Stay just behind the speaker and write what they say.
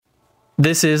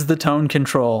This is The Tone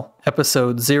Control,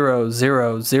 episode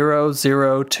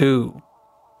 00002.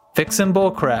 Fixin'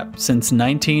 bullcrap since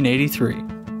 1983.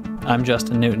 I'm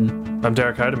Justin Newton. I'm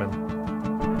Derek Heidemann.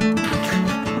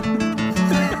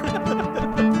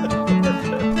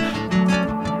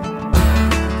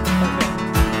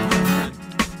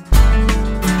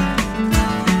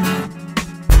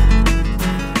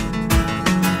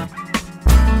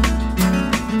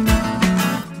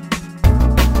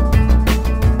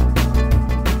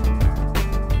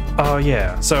 Oh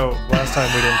yeah. So last time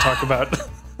we didn't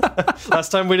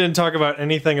talk about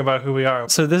anything about who we are.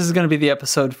 So this is going to be the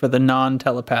episode for the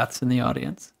non-telepaths in the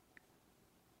audience.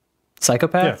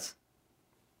 Psychopaths?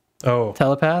 Yeah. Oh.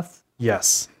 Telepaths?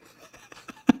 Yes.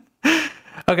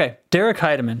 Okay, Derek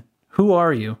Heidemann, who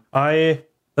are you?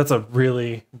 That's a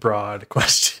really broad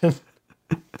question.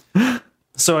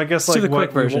 So I guess do the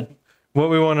quick version.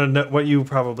 What we want to know, what you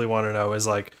probably want to know is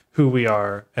like who we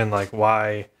are and like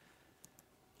why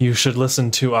you should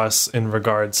listen to us in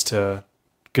regards to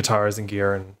guitars and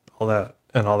gear and all that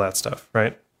stuff,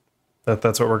 right?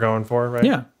 That's what we're going for, right?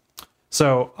 Yeah.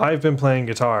 So I've been playing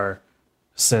guitar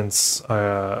since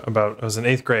I was in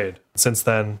 8th grade. Since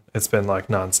then, it's been like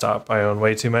nonstop. I own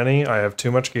way too many. I have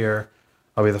too much gear.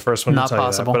 I'll be the first one to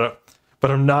tell you that. But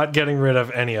I'm not getting rid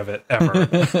of any of it ever.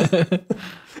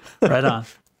 Right on.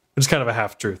 Which is kind of a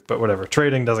half truth, but whatever.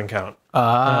 Trading doesn't count.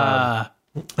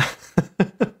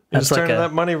 You just turn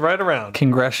that money right around.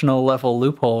 Congressional level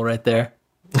loophole right there.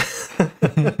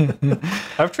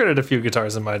 I've traded a few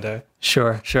guitars in my day.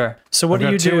 Sure. So what do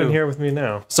you do? Two in here with me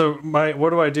now. So what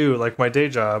do I do? Like my day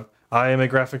job, I am a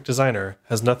graphic designer.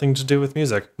 Has nothing to do with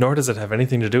music, nor does it have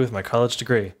anything to do with my college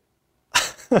degree.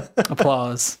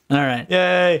 Applause. All right.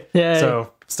 Yay. Yay.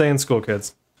 So stay in school,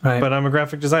 kids. Right. But I'm a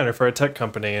graphic designer for a tech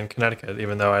company in Connecticut,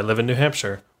 even though I live in New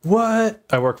Hampshire. What?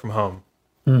 I work from home.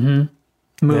 Mm-hmm.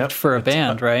 Moved for a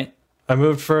band, right? I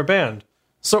moved for a band.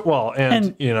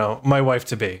 And you know, my wife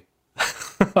to be.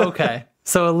 Okay.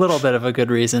 So a little bit of a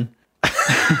good reason.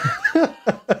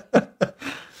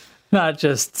 Not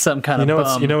just some kind of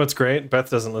bum. You know what's great?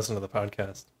 Beth doesn't listen to the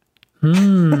podcast.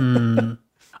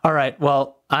 All right.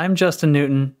 Well, I'm Justin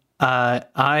Newton.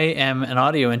 I am an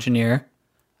audio engineer.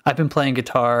 I've been playing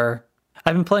guitar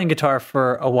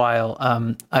for a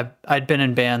while. I'd been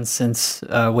in bands since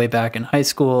way back in high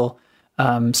school.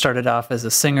 Started off as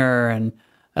a singer, and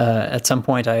at some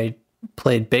point I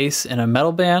played bass in a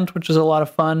metal band, which was a lot of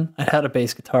fun. I had a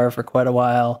bass guitar for quite a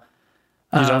while.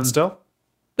 You don't still?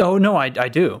 Oh, no, I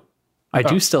do. I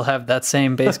do still have that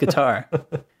same bass guitar.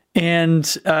 And,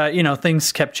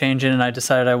 things kept changing, and I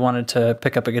decided I wanted to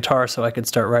pick up a guitar so I could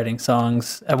start writing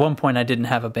songs. At one point, I didn't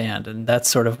have a band, and that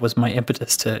sort of was my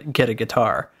impetus to get a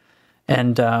guitar.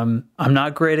 And I'm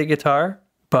not great at guitar,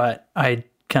 but I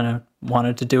kind of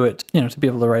wanted to do it, to be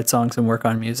able to write songs and work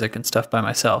on music and stuff by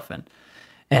myself.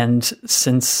 And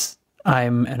since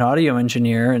I'm an audio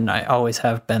engineer, and I always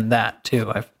have been that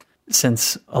too,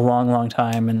 since a long, long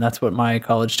time, and that's what my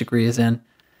college degree is in.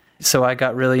 So I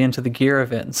got really into the gear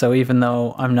of it. And so even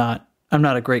though I'm not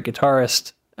a great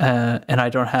guitarist, and I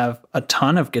don't have a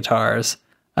ton of guitars,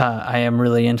 I am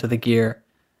really into the gear.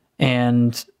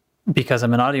 And because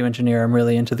I'm an audio engineer, I'm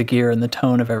really into the gear and the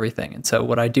tone of everything. And so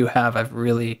what I do have, I've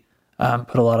really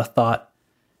put a lot of thought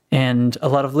and a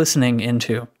lot of listening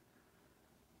into.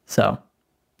 So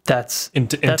that's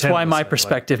why my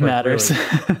perspective matters.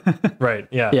 Really. Right.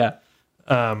 Yeah. Yeah.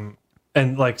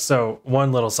 And like, so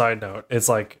one little side note, it's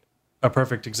like a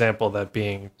perfect example that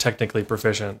being technically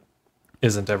proficient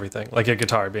isn't everything. Like a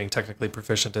guitar being technically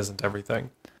proficient isn't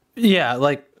everything. Yeah.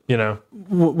 Like,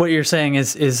 what you're saying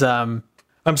is I'm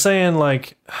saying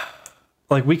like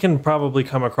we can probably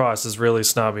come across as really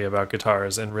snobby about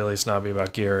guitars and really snobby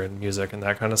about gear and music and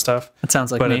that kind of stuff. It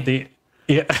sounds like me.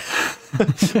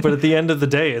 But at the end of the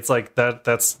day, it's like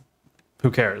that's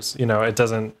who cares? It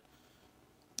doesn't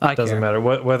matter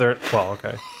whether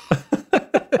okay.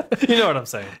 You know what I'm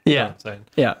saying? Yeah.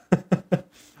 Yeah.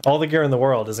 All the gear in the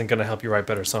world isn't going to help you write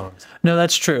better songs. No,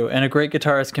 that's true. And a great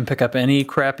guitarist can pick up any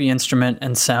crappy instrument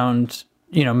and sound,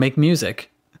 make music.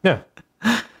 Yeah.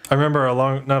 I remember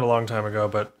not a long time ago,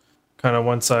 but kind of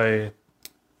once I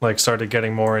started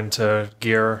getting more into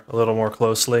gear a little more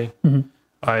closely,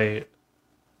 I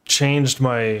changed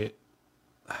my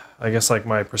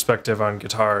perspective on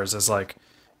guitars as like,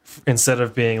 instead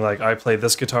of being like, I play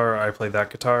this guitar, I play that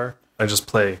guitar, I just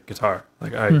play guitar.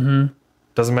 Like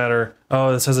doesn't matter.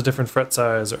 Oh, this has a different fret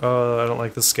size. Or, oh, I don't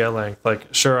like the scale length.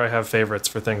 Like, sure, I have favorites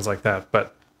for things like that,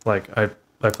 but like I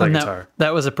play guitar.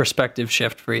 That was a perspective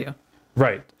shift for you.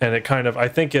 Right. And it kind of,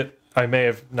 I may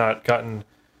have not gotten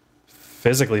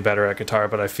physically better at guitar,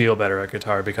 but I feel better at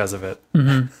guitar because of it.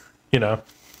 you know.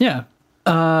 Yeah.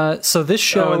 So this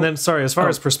show. Oh, and then sorry, as far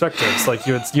as perspectives, like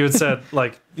you had said,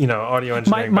 like, you know, audio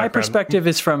engineering. My perspective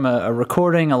is from a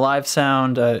recording, a live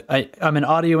sound. I'm an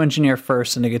audio engineer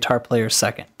first and a guitar player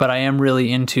second, but I am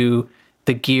really into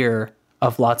the gear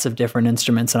of lots of different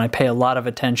instruments, and I pay a lot of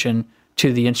attention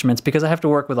to the instruments because I have to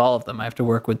work with all of them. I have to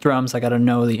work with drums. I got to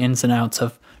know the ins and outs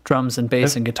of drums and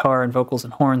bass and guitar and vocals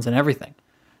and horns and everything.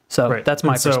 So that's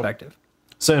my perspective.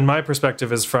 So in my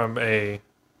perspective is from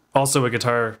also a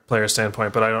guitar player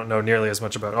standpoint, but I don't know nearly as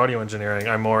much about audio engineering.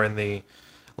 I'm more in the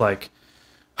like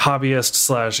hobbyist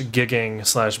 /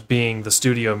 gigging / being the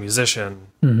studio musician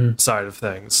side of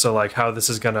things. So like how this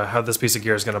piece of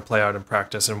gear is gonna play out in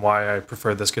practice and why I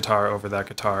prefer this guitar over that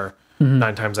guitar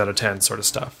 9 times out of 10 sort of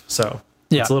stuff. So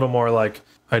it's a little more like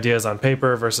ideas on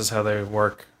paper versus how they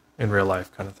work in real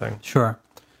life kind of thing. Sure.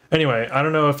 Anyway, I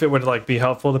don't know if it would like be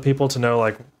helpful to people to know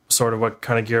like sort of what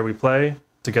kind of gear we play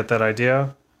to get that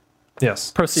idea.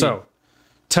 Yes. Proceed. So,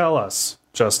 tell us,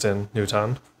 Justin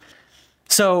Newton.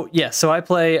 So I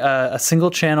play a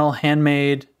single channel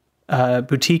handmade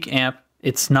boutique amp.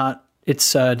 It's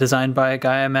designed by a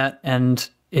guy I met, and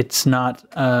it's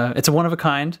a one of a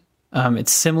kind.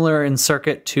 It's similar in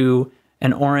circuit to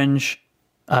an Orange,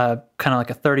 kind of like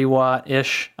a 30 watt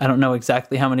ish. I don't know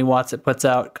exactly how many watts it puts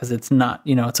out because it's not,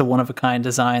 it's a one of a kind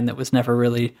design that was never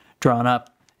really drawn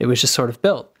up. It was just sort of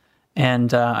built.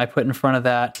 And I put in front of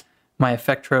that my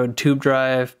Effectrode tube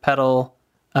drive pedal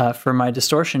for my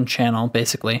distortion channel,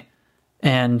 basically.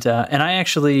 And I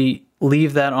actually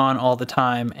leave that on all the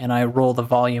time, and I roll the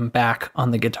volume back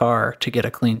on the guitar to get a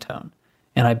clean tone.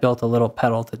 And I built a little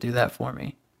pedal to do that for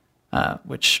me,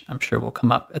 which I'm sure will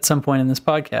come up at some point in this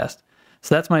podcast.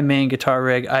 So that's my main guitar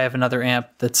rig. I have another amp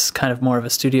that's kind of more of a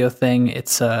studio thing.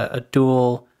 It's a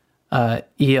dual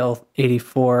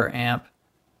EL84 amp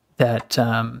that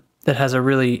has a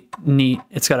really neat,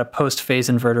 it's got a post-phase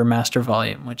inverter master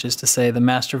volume, which is to say the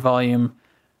master volume,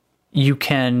 you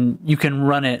can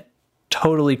run it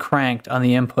totally cranked on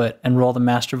the input and roll the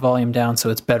master volume down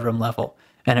so it's bedroom level,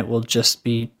 and it will just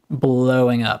be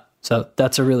blowing up. So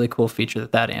that's a really cool feature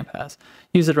that amp has.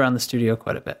 Use it around the studio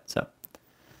quite a bit. So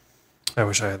I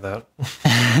wish I had that.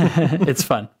 It's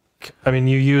fun. I mean,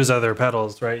 you use other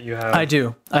pedals, right? I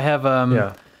do. I have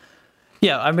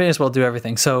Yeah, I may as well do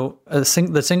everything. So the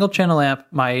single channel amp,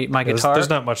 my guitar. There's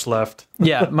not much left.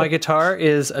 Yeah, my guitar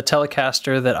is a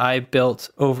Telecaster that I built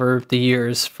over the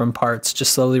years from parts,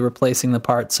 just slowly replacing the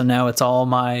parts. So now it's all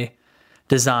my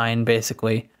design,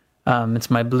 basically.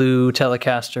 It's my blue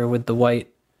Telecaster with the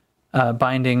white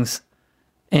bindings.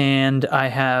 And I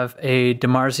have a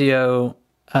DiMarzio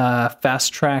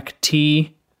Fast Track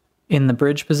T in the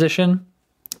bridge position,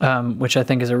 which I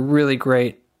think is a really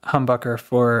great humbucker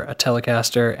for a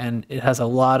Telecaster, and it has a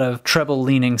lot of treble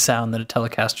leaning sound that a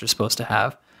Telecaster is supposed to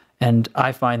have, and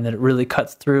I find that it really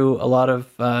cuts through a lot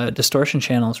of distortion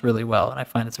channels really well, and I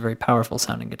find it's a very powerful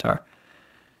sounding guitar.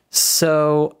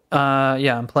 So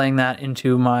I'm playing that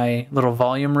into my little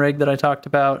volume rig that I talked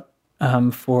about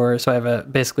so I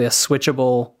have basically a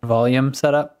switchable volume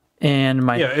setup. And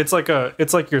it's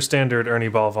like your standard Ernie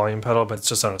Ball volume pedal, but it's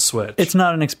just on a switch. It's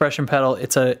not an expression pedal.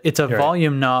 It's a Right.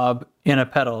 volume knob in a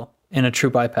pedal in a true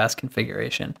bypass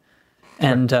configuration,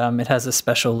 and it has a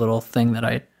special little thing that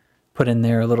I put in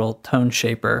there, a little tone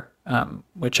shaper,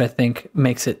 which I think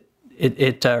makes it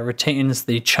retains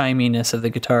the chiminess of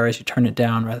the guitar as you turn it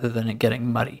down, rather than it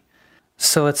getting muddy.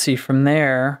 So let's see from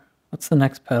there. What's the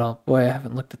next pedal? Boy, I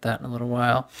haven't looked at that in a little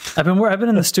while. I've been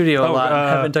in the studio a lot. I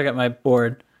haven't dug up my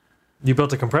board. You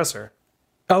built a compressor.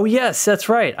 Oh, yes, that's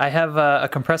right. I have a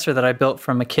compressor that I built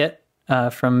from a kit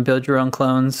from Build Your Own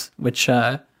Clones, which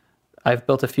I've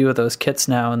built a few of those kits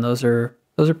now, and those are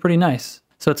pretty nice.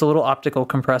 So it's a little optical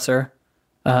compressor.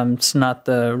 It's not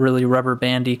the really rubber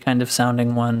bandy kind of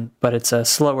sounding one, but it's a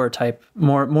slower type,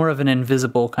 more of an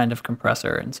invisible kind of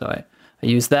compressor. And so I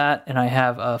use that, and I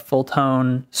have a full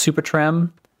tone Super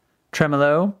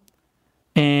tremolo,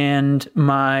 and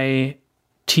my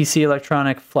TC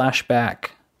Electronic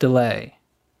flashback delay.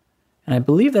 And I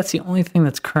believe that's the only thing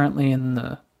that's currently in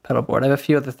the pedal board. I have a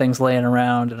few other things laying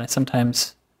around, and I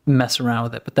sometimes mess around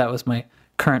with it, but that was my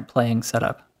current playing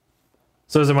setup.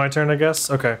 So is it my turn, I guess?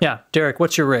 Okay. Yeah. Derek,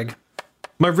 what's your rig?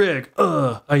 My rig.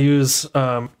 I use,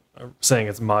 saying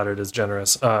it's modded is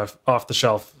generous,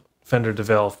 off-the-shelf Fender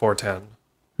DeVille 410.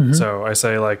 Mm-hmm. So I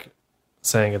say,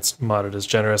 saying it's modded is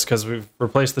generous because we've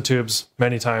replaced the tubes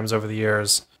many times over the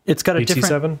years. It's got a AT7?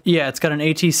 different... Yeah, it's got an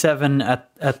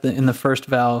AT7 in the first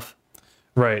valve.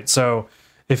 Right. So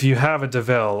if you have a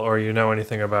DeVille or you know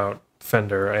anything about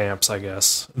Fender amps, I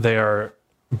guess, they are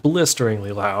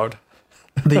blisteringly loud.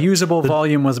 The usable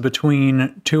volume was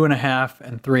between 2.5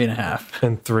 and 3.5.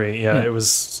 And 3, yeah, it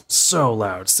was so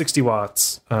loud, 60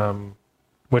 watts,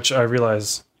 which I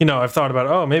realize, I've thought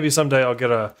about, maybe someday I'll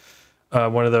get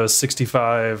one of those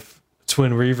 65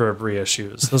 twin reverb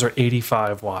reissues. Those are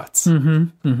 85 watts.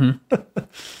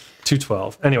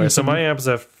 212. Anyway, so my amp is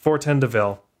a 410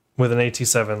 DeVille with an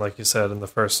AT7, like you said, in the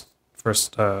first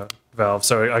valve.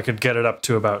 So I could get it up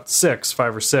to about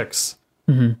 5 or 6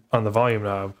 on the volume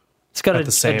knob. It's got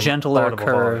a gentler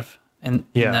curve. In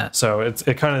that. So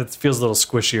it kind of feels a little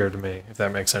squishier to me, if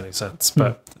that makes any sense.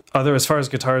 But as far as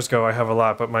guitars go, I have a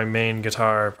lot, but my main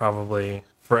guitar probably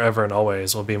forever and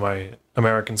always will be my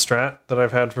American Strat that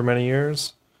I've had for many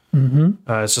years.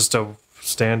 It's just a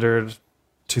standard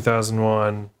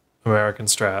 2001 American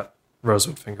Strat,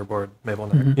 rosewood fingerboard, maple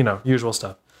neck, usual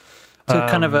stuff. So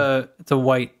kind of it's a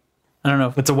white, I don't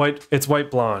know. It's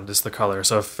white blonde is the color.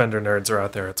 So if Fender nerds are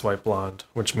out there, it's white blonde,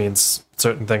 which means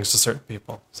certain things to certain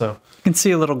people. So you can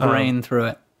see a little grain through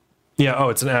it. Yeah.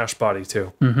 It's an ash body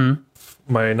too.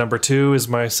 My number 2 is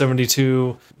my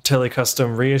 72 Tele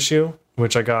Custom reissue,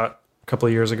 which I got a couple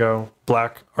of years ago.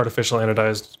 Black artificial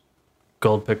anodized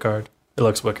gold pickguard. It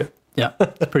looks wicked. Yeah,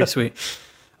 it's pretty sweet.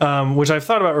 Which I've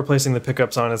thought about replacing the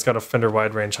pickups on. It's got a Fender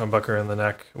wide range humbucker in the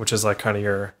neck, which is like kind of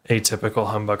your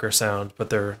atypical humbucker sound,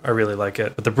 but I really like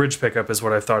it. But the bridge pickup is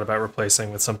what I've thought about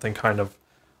replacing with something kind of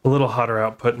a little hotter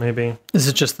output, maybe. Is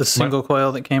it just the single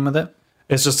coil that came with it?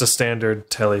 It's just a standard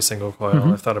Tele single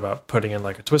coil. I've thought about putting in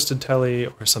like a twisted Tele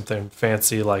or something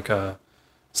fancy like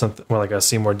something more like a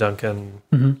Seymour Duncan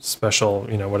special,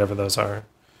 whatever those are.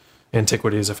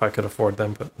 Antiquities if I could afford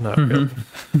them, but not really.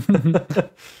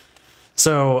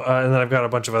 So, and then I've got a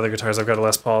bunch of other guitars. I've got a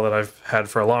Les Paul that I've had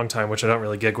for a long time, which I don't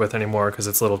really gig with anymore because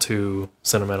it's a little too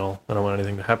sentimental. I don't want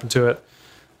anything to happen to it.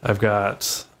 I've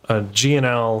got a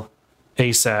G&L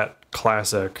ASAT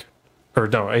Classic,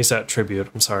 ASAT Tribute,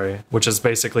 I'm sorry, which is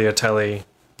basically a Tele,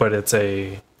 but it's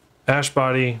a ash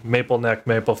body, maple neck,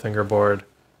 maple fingerboard,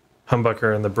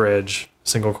 humbucker in the bridge,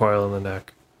 single coil in the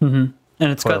neck. And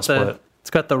it's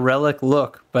got the relic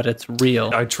look, but it's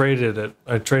real. I traded it.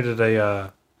 I traded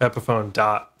a Epiphone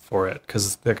Dot for it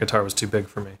because the guitar was too big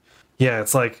for me. Yeah,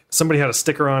 it's like somebody had a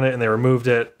sticker on it and they removed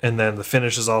it, and then the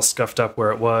finish is all scuffed up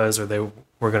where it was, or they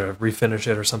were going to refinish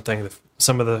it or something. It's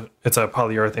a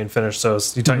polyurethane finish, so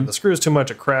you tighten the screws too much,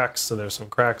 it cracks, so there's some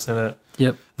cracks in it.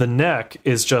 Yep. The neck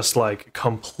is just like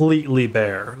completely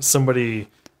bare. Somebody,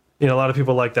 a lot of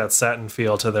people like that satin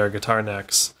feel to their guitar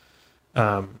necks,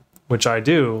 which I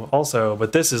do also,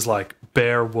 but this is like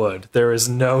bare wood. There is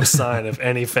no sign of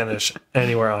any finish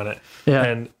anywhere on it. Yeah.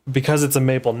 And because it's a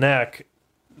maple neck,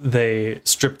 they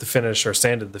stripped the finish or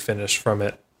sanded the finish from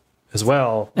it as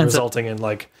well, and resulting in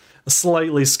like a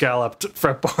slightly scalloped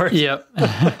fretboard. Yep.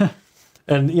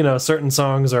 And, certain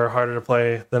songs are harder to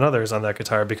play than others on that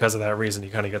guitar because of that reason.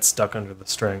 You kind of get stuck under the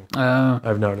string,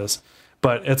 I've noticed.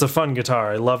 But it's a fun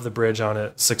guitar. I love the bridge on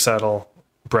it. 6-saddle,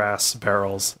 brass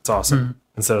barrels. It's awesome.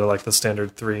 Instead of like the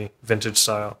standard 3 vintage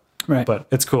style. Right. But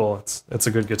it's cool. It's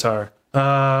a good guitar.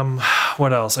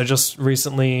 What else? I just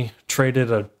recently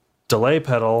traded a delay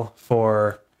pedal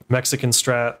for Mexican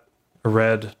Strat, a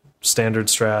red standard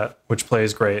Strat, which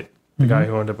plays great. The guy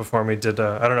who owned it before me did,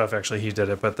 I don't know if actually he did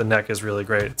it, but the neck is really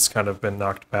great. It's kind of been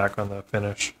knocked back on the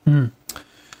finish.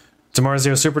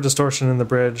 DiMarzio Super Distortion in the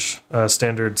bridge,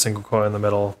 standard single coil in the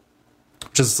middle,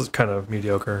 which is kind of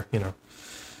mediocre,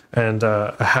 and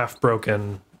a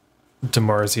half-broken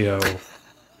DiMarzio.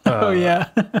 Oh, yeah.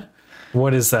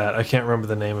 What is that? I can't remember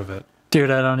the name of it. Dude,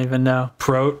 I don't even know.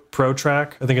 Pro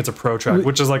Track? I think it's a Pro Track,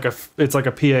 which is like it's like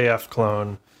a PAF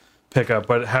clone pickup,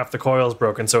 but half the coil is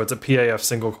broken, so it's a PAF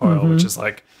single coil, which is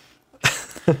like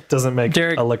doesn't make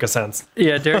a lick of sense.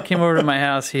 Yeah, Derek came over to my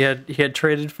house. He had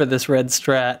traded for this red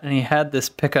Strat, and he had this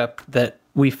pickup that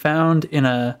we found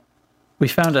a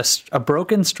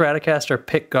broken Stratocaster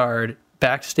pickguard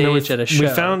backstage at a show.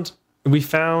 We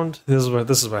found this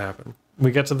is what happened.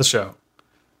 We get to the show.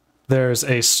 There's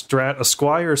a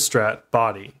Squier Strat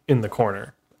body in the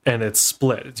corner, and it's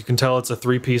split. You can tell it's a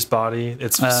 3-piece body.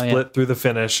 It's split through the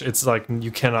finish. It's like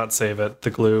you cannot save it. The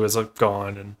glue is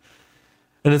gone,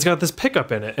 and it's got this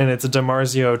pickup in it, and it's a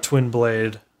DiMarzio twin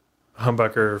blade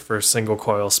humbucker for single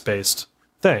coil spaced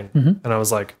thing. And I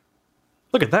was like,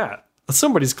 look at that.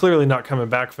 Somebody's clearly not coming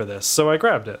back for this. So I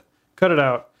grabbed it, cut it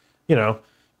out,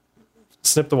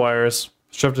 snipped the wires,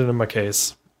 shoved it in my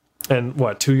case. And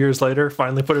 2 years later,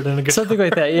 finally put it in a guitar? Something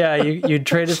like that, yeah. You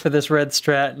traded for this red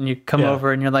Strat, and you come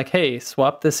over, and you're like, hey,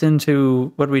 swap this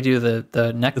into, what do we do,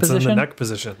 the neck position? It's in the neck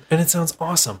position, and it sounds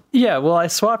awesome. Yeah, well, I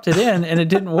swapped it in, and it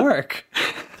didn't work.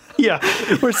 Yeah.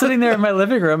 We're sitting there in my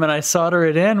living room, and I solder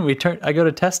it in. I go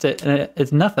to test it, and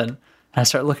it's nothing. And I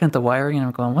start looking at the wiring, and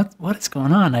I'm going, what is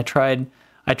going on? I tried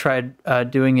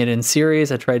doing it in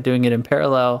series. I tried doing it in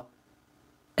parallel,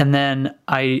 and then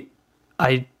I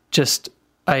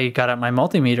got out my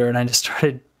multimeter, and I just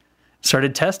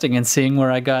started testing and seeing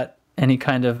where I got any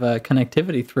kind of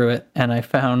connectivity through it. And I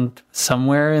found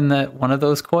somewhere in one of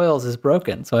those coils is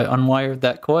broken. So I unwired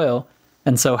that coil,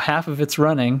 and so half of it's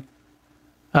running.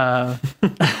 So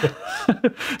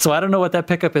I don't know what that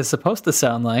pickup is supposed to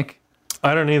sound like.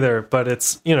 I don't either, but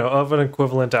it's, of an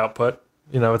equivalent output.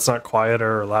 It's not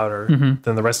quieter or louder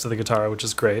than the rest of the guitar, which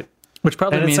is great. Which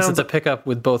probably means that the pickup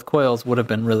with both coils would have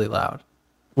been really loud.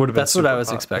 That's what I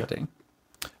was expecting.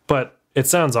 Yeah. But it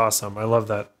sounds awesome. I love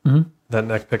that that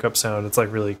neck pickup sound. It's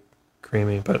like really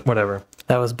creamy, but whatever.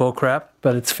 That was bull crap,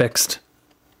 but it's fixed.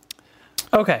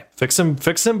 Okay. Fixing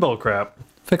bull crap.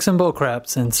 Fixing bull crap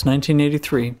since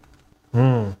 1983.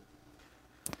 And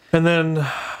then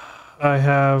I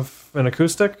have an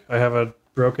acoustic. I have a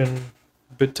broken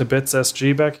Bit to Bits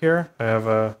SG back here. I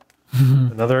have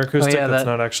another acoustic that's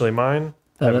not actually mine.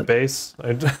 I have a bass.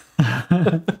 I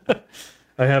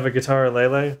have a guitar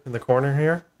Lele in the corner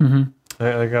here.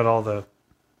 I got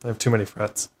I have too many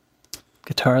frets.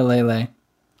 Guitar Lele.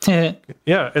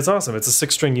 Yeah, it's awesome. It's a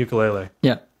 6-string ukulele.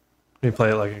 Yeah. You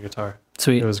play it like a guitar.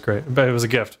 Sweet. It was great. But it was a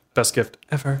gift. Best gift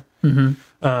ever. And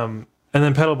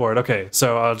then pedal board. Okay,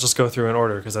 so I'll just go through in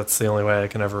order because that's the only way I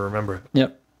can ever remember it.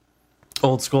 Yep.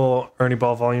 Old school Ernie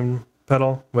Ball volume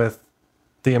pedal with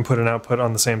the input and output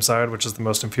on the same side, which is the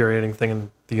most infuriating thing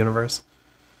in the universe.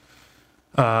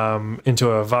 Into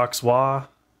a Vox Wah,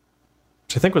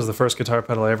 which I think was the first guitar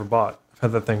pedal I ever bought. I've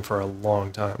had that thing for a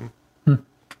long time.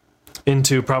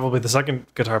 Into probably the second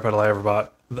guitar pedal I ever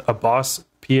bought, a Boss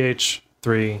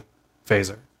PH3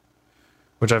 phaser,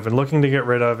 which I've been looking to get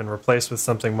rid of and replace with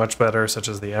something much better, such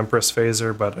as the Empress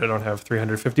phaser, but I don't have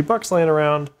 $350 laying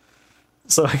around,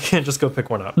 so I can't just go pick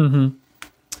one up.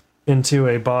 Into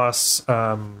a Boss,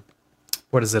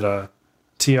 what is it, a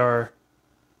TR2,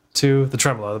 the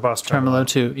tremolo, the Boss Tremolo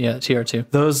 2, yeah, TR2.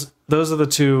 Those are the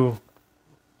two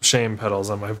shame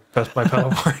pedals on my pedal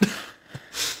board.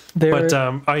 But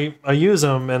I use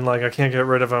them, and I can't get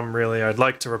rid of them really. I'd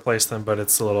like to replace them, but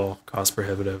it's a little cost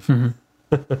prohibitive.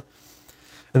 And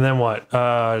then what?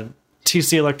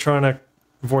 TC Electronic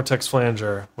Vortex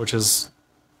Flanger, which is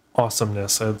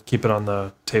awesomeness. I keep it on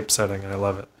the tape setting, and I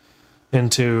love it.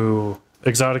 Into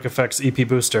Exotic Effects EP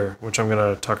Booster, which I'm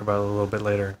going to talk about a little bit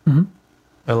later.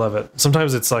 I love it.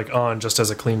 Sometimes it's on just as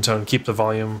a clean tone. Keep the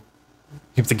volume,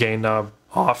 keep the gain knob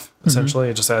off, essentially.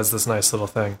 It just adds this nice little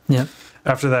thing. Yeah.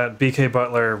 After that, BK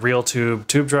Butler Real Tube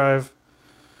Drive.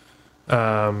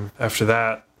 After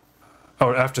that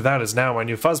is now my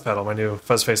new fuzz pedal, my new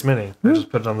Fuzz Face Mini. I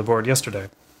just put it on the board yesterday.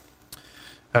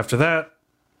 After that,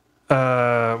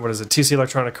 what is it? TC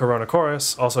Electronic Corona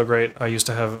Chorus, also great. I used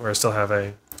to have, or I still have,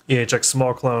 a EHX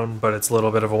small clone, but it's a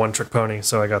little bit of a one-trick pony,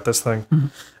 so I got this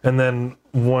thing. And then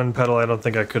one pedal I don't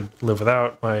think I could live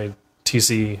without, my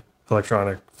TC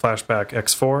Electronic Flashback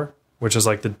X4, which is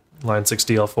like the Line 6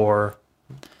 DL4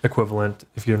 equivalent,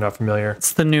 if you're not familiar.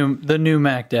 It's the new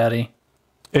Mac Daddy.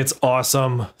 It's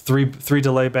awesome. Three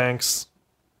delay banks,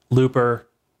 looper,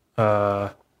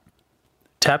 tap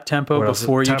tempo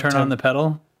before you turn on the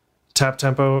pedal. Tap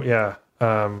tempo, yeah.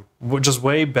 Just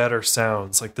way better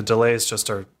sounds. Like the delays just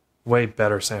are way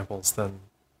better samples than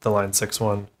the Line 6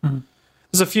 one.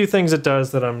 There's a few things it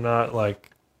does that I'm not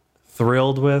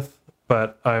thrilled with,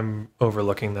 but I'm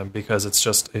overlooking them because it's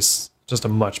just a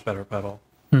much better pedal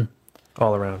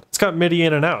all around. It's got MIDI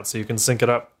in and out, so you can sync it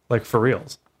up for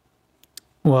reals.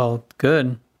 Well,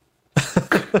 good.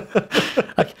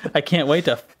 I can't wait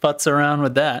to futz around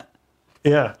with that.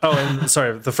 Yeah. Oh, and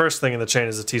sorry, the first thing in the chain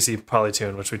is a TC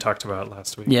Polytune, which we talked about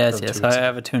last week. Yes. I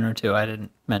have a tuner too. I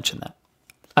didn't mention that.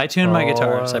 I tune my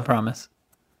guitars, I promise.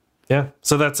 Yeah.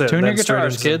 So that's it. Tune your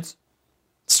guitars, kids.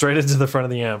 Straight into the front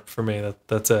of the amp for me.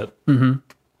 That's it.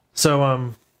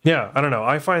 So, yeah, I don't know.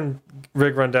 I find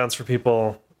rig rundowns for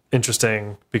people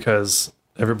interesting because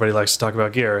everybody likes to talk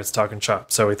about gear. It's talking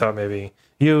shop. So we thought maybe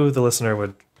you, the listener,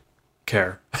 would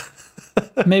care.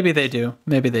 Maybe they do.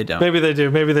 Maybe they don't. Maybe they do.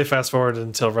 Maybe they fast forward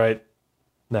until right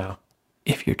now.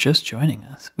 If you're just joining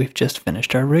us, we've just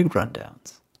finished our rig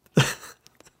rundowns.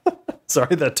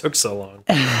 Sorry that took so long.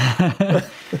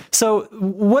 So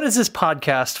what is this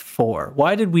podcast for?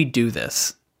 Why did we do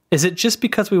this? Is it just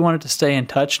because we wanted to stay in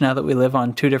touch now that we live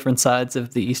on two different sides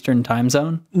of the Eastern time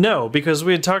zone? No, because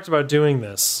we had talked about doing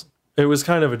this. It was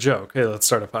kind of a joke. Hey, let's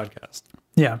start a podcast.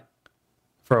 Yeah.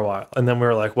 For a while. And then we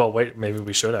were like, well, wait, maybe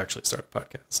we should actually start a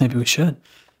podcast. Maybe we should.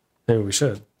 Maybe we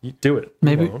should. You do it.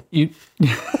 Maybe You won't. you.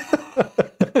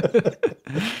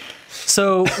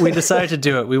 So we decided to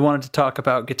do it. We wanted to talk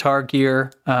about guitar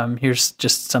gear. Here's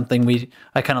just something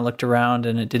I kind of looked around,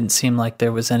 and it didn't seem like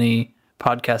there was any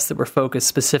podcasts that were focused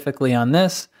specifically on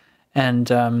this. And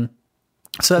so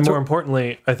that's More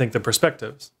importantly, I think the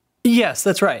perspectives yes,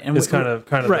 that's right. And is kind of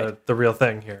right. the real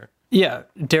thing here. Yeah,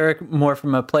 Derek more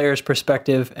from a player's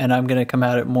perspective, and I'm going to come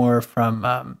at it more from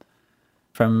a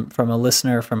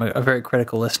listener, from a very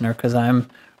critical listener, because I'm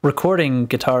recording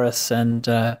guitarists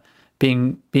and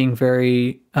being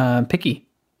very picky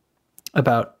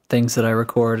about things that I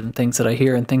record and things that I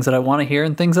hear and things that I want to hear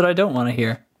and things that I don't want to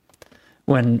hear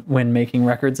when making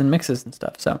records and mixes and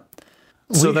stuff. So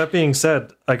that being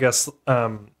said, I guess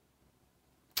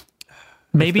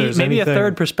maybe anything... a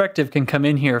third perspective can come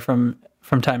in here from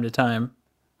time to time.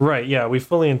 Right, yeah, we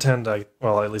fully intend, at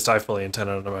least I fully intend,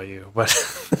 I don't know about you,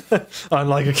 but on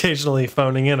like occasionally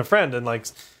phoning in a friend and like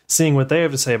seeing what they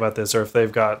have to say about this, or if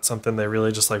they've got something they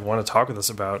really just like want to talk with us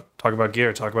about, talk about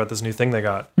gear, talk about this new thing they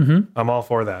got. Mm-hmm. I'm all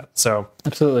for that. So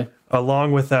absolutely.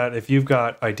 Along with that, if you've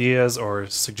got ideas or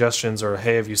suggestions or,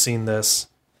 hey, have you seen this?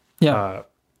 Yeah.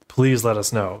 Please let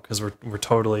us know, because we're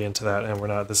totally into that, and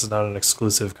this is not an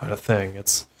exclusive kind of thing.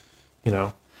 It's,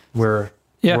 we're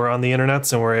on the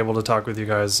internets and we're able to talk with you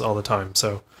guys all the time.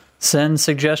 So send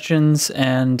suggestions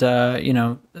and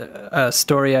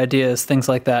story ideas, things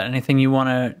like that. Anything you want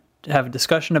to have a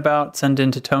discussion about, send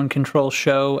into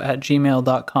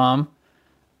tonecontrolshow@gmail.com.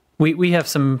 We have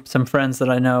some friends that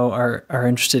I know are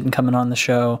interested in coming on the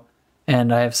show,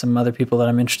 and I have some other people that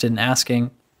I'm interested in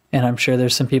asking. And I'm sure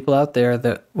there's some people out there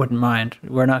that wouldn't mind.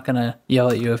 We're not going to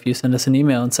yell at you if you send us an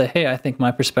email and say, hey, I think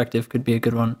my perspective could be a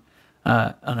good one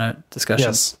on a discussion.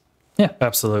 Yes. Yeah.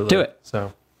 Absolutely. Do it.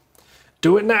 So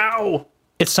do it now.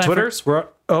 It's time Twitters? Do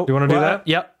you want to do that?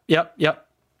 Yep.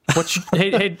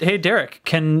 Hey, Derek,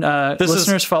 can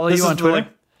listeners follow you on Twitter?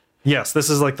 Yes, this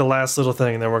is like the last little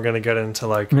thing, and then we're going to get into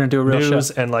like we're gonna do a real news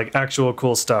show. and like actual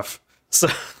cool stuff. So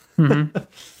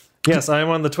yes, I am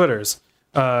on the Twitters.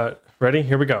 Ready?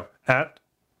 Here we go. At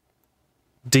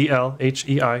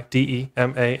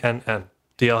DLHEIDEMANN.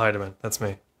 DL Heidemann. That's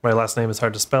me. My last name is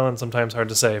hard to spell and sometimes hard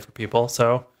to say for people.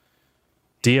 So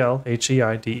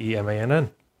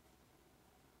DLHEIDEMANN.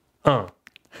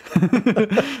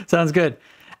 Sounds good.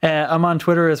 I'm on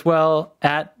Twitter as well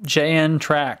at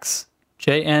JNTracks.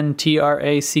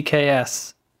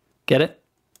 JNTRACKS. Get it?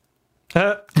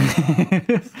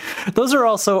 Those are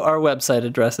also our website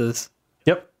addresses.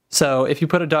 Yep. So if you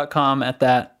put a .com at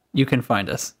that, you can find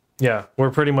us. Yeah, we're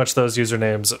pretty much those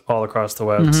usernames all across the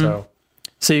web. Mm-hmm.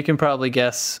 So you can probably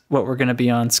guess what we're going to be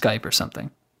on Skype or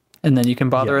something. And then you can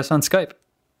bother us on Skype.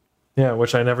 Yeah,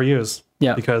 which I never use.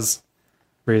 Yeah. Because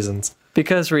reasons.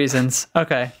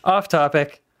 Okay, off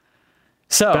topic.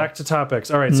 So back to topics.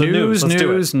 All right, so news. Let's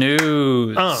do it.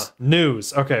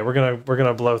 News. Okay, we're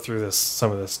gonna blow through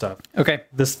some of this stuff. Okay.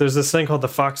 There's this thing called the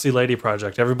Foxy Lady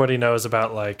Project. Everybody knows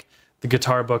about like the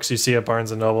guitar books you see at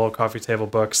Barnes and Noble, coffee table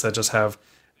books that just have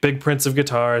big prints of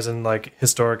guitars and like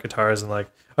historic guitars and like,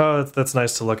 oh, that's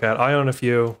nice to look at. I own a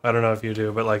few. I don't know if you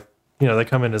do, but like, they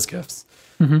come in as gifts.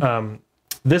 Mm-hmm.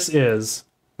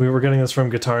 We were getting this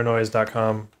from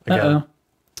guitarnoise.com again. Uh-oh.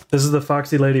 This is the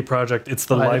Foxy Lady Project. It's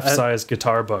the life-size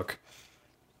guitar book.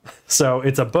 So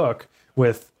it's a book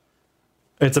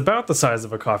it's about the size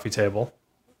of a coffee table.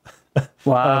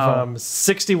 Wow. Of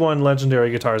 61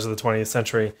 legendary guitars of the 20th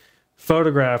century,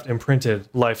 photographed and printed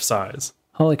life-size.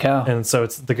 Holy cow. And so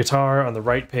it's the guitar on the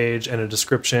right page and a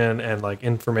description and like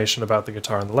information about the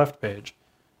guitar on the left page.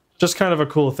 Just kind of a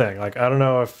cool thing. Like, I don't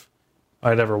know if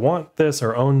I'd ever want this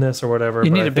or own this or whatever. You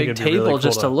need a big table really cool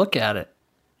just to look at it.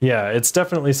 Yeah, it's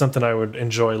definitely something I would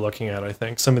enjoy looking at, I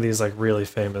think. Some of these like really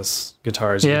famous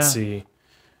guitars you can see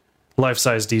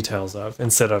life-size details of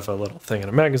instead of a little thing in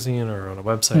a magazine or on a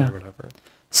website or whatever.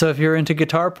 So if you're into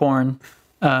guitar porn,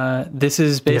 this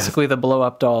is basically the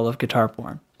blow-up doll of guitar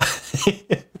porn.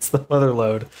 It's the mother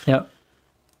load. Yep.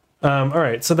 All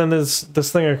right, so then there's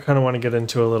this thing I kind of want to get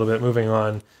into a little bit moving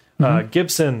on.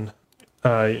 Gibson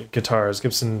Guitars,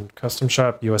 Gibson Custom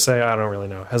Shop USA, I don't really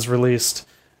know, has released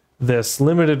this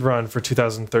limited run for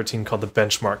 2013 called the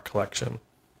Benchmark Collection.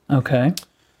 Okay.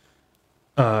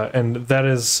 And that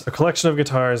is a collection of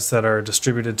guitars that are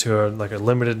distributed to a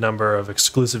limited number of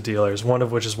exclusive dealers, one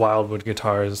of which is Wildwood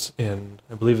Guitars in,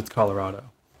 I believe it's Colorado.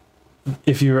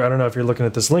 I don't know if you're looking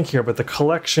at this link here, but the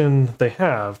collection they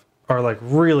have are like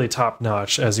really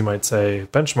top-notch, as you might say,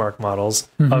 benchmark models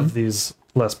of these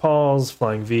Les Pauls,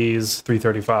 Flying Vs,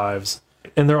 335s.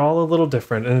 And they're all a little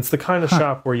different. And it's the kind of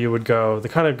shop where you would go, the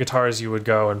kind of guitars you would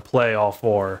go and play all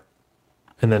four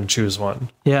and then choose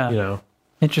one. Yeah.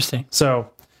 Interesting. So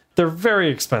they're very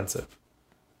expensive.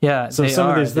 Yeah, So they some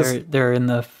of are. these- They're in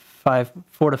the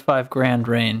 4 to 5 grand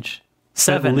range.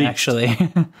 7 least.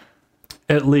 actually.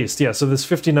 At least, yeah. So this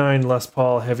 59 Les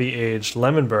Paul heavy aged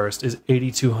Lemon Burst is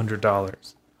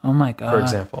 $8,200, Oh my god. for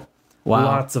example. Wow.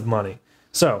 Lots of money.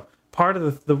 So part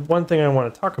of the one thing I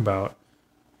want to talk about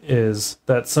is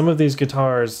that some of these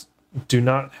guitars do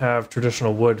not have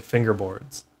traditional wood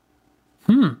fingerboards.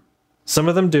 Some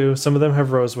of them do. Some of them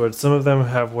have rosewood. Some of them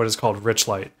have what is called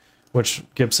Richlight, which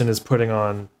Gibson is putting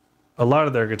on a lot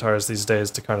of their guitars these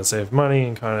days to kind of save money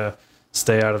and kind of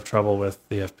stay out of trouble with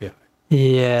the FBI.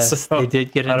 Yes, So, they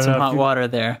did get I in don't some know if hot you- water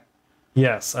there.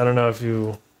 Yes, I don't know if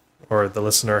you or the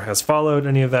listener has followed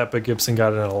any of that, but Gibson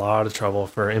got in a lot of trouble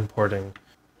for importing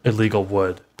illegal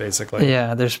wood, basically.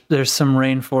 Yeah, there's some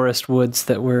rainforest woods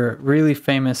that were really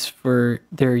famous for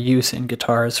their use in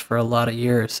guitars for a lot of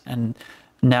years, and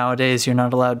nowadays you're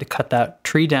not allowed to cut that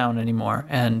tree down anymore,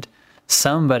 and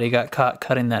somebody got caught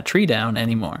cutting that tree down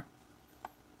anymore.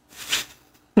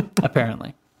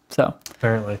 Apparently. So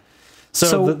Apparently.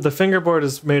 So the fingerboard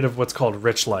is made of what's called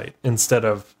Richlight instead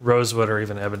of rosewood or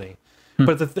even ebony.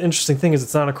 But the interesting thing is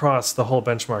it's not across the whole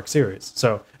Benchmark series.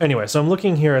 So anyway, so I'm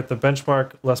looking here at the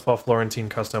Benchmark Les Paul Florentine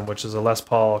Custom, which is a Les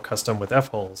Paul Custom with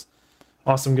F-holes.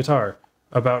 Awesome guitar.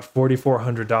 About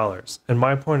 $4,400. And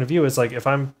my point of view is like, if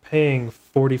I'm paying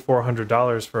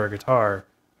 $4,400 for a guitar,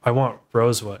 I want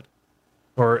rosewood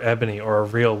or ebony or a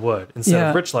real wood instead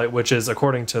of Yeah. Richlight, which is,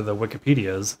 according to the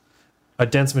Wikipedias, a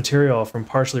dense material from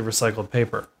partially recycled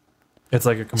paper. It's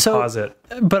like a composite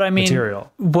but I mean,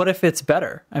 material. what if it's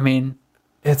better? I mean,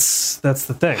 That's the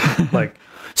thing. Like,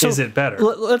 So, is it better?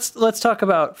 let's talk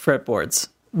about fretboards.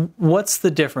 What's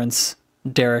the difference,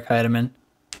 Derek Heidemann?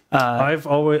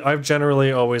 I've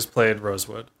generally always played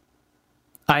rosewood.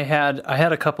 I had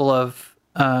a couple of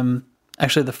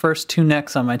actually the first 2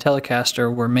 necks on my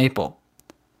Telecaster were maple,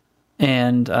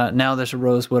 and now there's a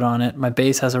rosewood on it. My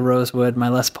bass has a rosewood. My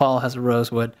Les Paul has a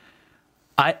rosewood.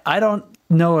 I don't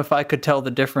know if I could tell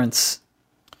the difference.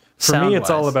 For me, it's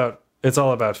all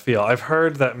sound-wise. about feel. I've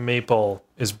heard that maple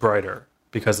is brighter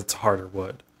because it's harder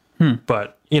wood.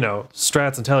 But,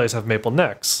 Strats and Tellies have maple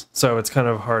necks, so it's kind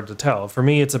of hard to tell. For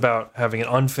me, it's about having an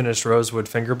unfinished rosewood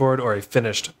fingerboard or a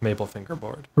finished maple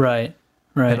fingerboard. Right.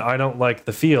 And I don't like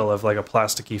the feel of like a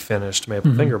plasticky finished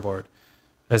maple fingerboard.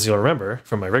 As you'll remember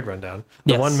from my rig rundown,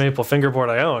 the Yes. one maple fingerboard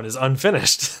I own is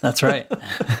unfinished. That's right.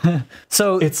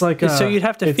 So It's like, so you'd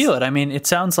have to it's- feel it. I mean, it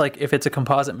sounds like if it's a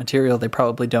composite material, they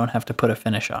probably don't have to put a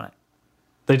finish on it.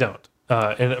 They don't.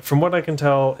 And from what I can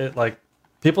tell, it like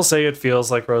people say it feels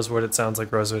like rosewood. It sounds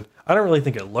like rosewood. I don't really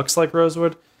think it looks like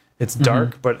rosewood. It's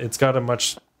dark, but it's got a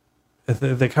much.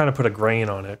 They kind of put a grain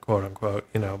on it, quote unquote.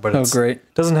 But Oh, it's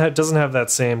great. doesn't have that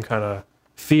same kind of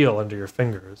feel under your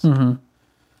fingers.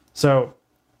 So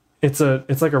it's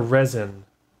like a resin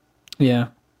Yeah.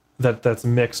 that's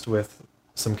mixed with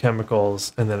some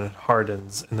chemicals, and then it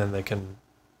hardens, and then they can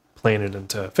plane it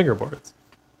into fingerboards.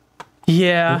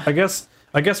 Yeah. I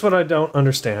guess what I don't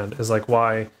understand is like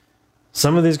why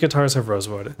some of these guitars have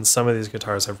rosewood and some of these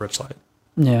guitars have Richlight.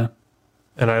 Yeah.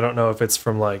 And I don't know if it's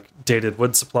from like dated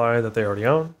wood supply that they already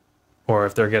own, or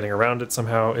if they're getting around it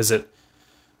somehow. Is it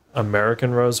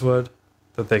American rosewood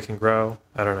that they can grow?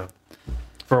 I don't know.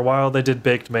 For a while they did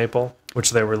baked maple,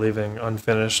 which they were leaving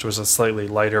unfinished, was a slightly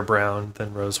lighter brown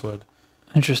than rosewood.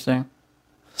 Interesting.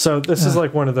 So this is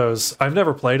like one of those. I've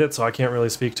never played it, so I can't really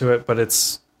speak to it. But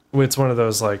it's one of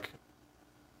those like,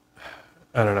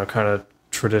 I don't know, kind of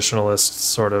traditionalist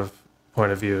sort of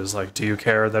point of views. Like, do you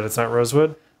care that it's not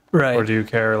rosewood, Right. or do you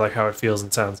care like how it feels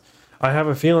and sounds? I have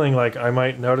a feeling like I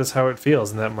might notice how it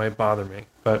feels, and that might bother me.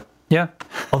 But Yeah.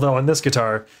 although on this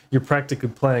guitar, you're practically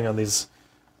playing on these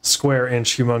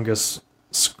square-inch, humongous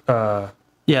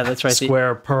Yeah, that's right.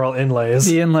 square pearl inlays.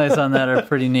 The inlays on that are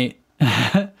pretty neat.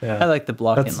 Yeah, I like the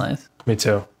block That's- inlays. me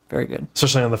too. Very good.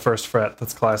 Especially on the first fret.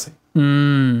 That's classy.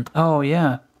 Oh,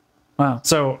 yeah. Wow.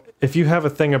 So if you have a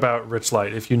thing about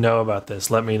Richlight, if you know about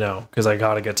this, let me know, because I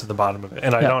got to get to the bottom of it.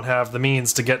 And I Yeah. don't have the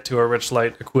means to get to a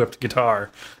Richlight equipped guitar.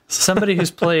 Somebody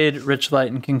who's played Richlight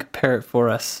and can compare it for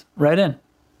us. Right in.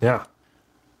 Yeah.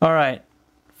 All right.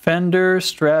 Fender,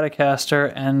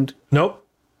 Stratocaster, and Nope.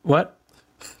 what?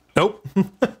 Nope.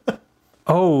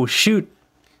 Oh, shoot.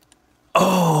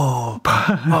 Oh,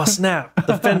 snap.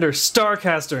 The Fender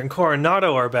Starcaster and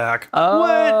Coronado are back.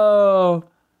 Oh.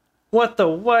 What the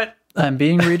what? I'm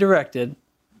being redirected.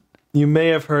 You may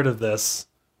have heard of this.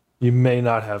 You may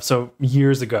not have. So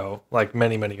years ago, like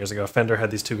many, many years ago, Fender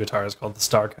had these two guitars called the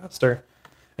Starcaster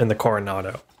and the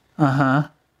Coronado. Uh-huh.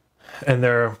 And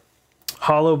they're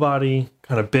hollow body,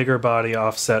 kind of bigger body,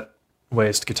 offset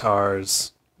waist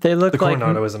guitars, They look The like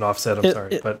Coronado is an offset,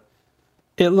 but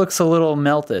it looks a little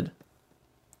melted.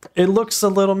 it looks a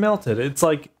little melted. It's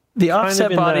like The kind of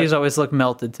offset in bodies that- always look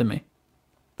melted to me.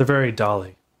 they're very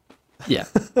dolly. Yeah.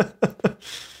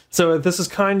 So this is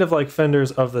kind of like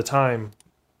Fenders of the time,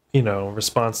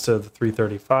 response to the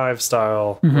 335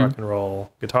 style rock and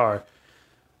roll guitar.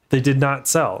 They did not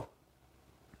sell.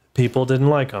 People didn't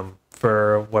like them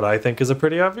for what I think is a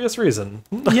pretty obvious reason.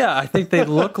 Yeah, I think they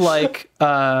look like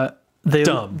Dumb.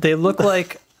 They look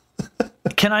like.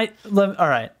 All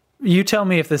right, you tell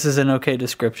me if this is an okay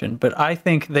description, but I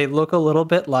think they look a little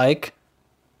bit like,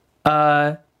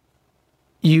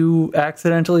 you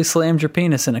accidentally slammed your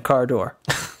penis in a car door.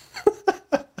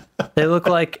 They look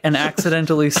like an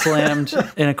accidentally slammed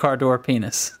in a car door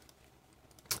penis.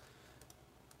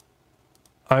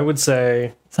 I would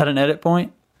say Is that an edit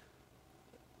point?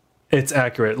 it's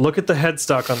accurate. Look at the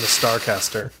headstock on the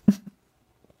Starcaster.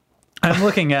 I'm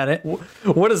looking at it.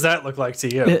 What does that look like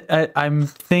to you? I'm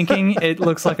thinking it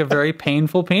looks like a very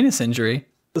painful penis injury.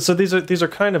 So these are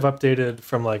kind of updated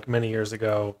from like many years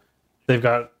ago. They've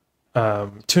got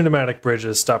tunematic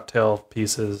bridges, stop tail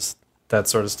pieces, that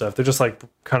sort of stuff. They're just like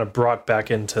kind of brought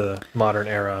back into the modern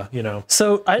era,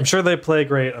 So I'm sure they play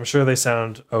great. I'm sure they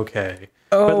sound okay.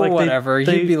 Oh, But, like, whatever.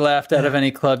 they- You'd be laughed out of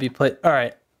any club you play. All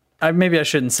right. Maybe I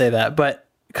shouldn't say that, but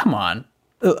come on.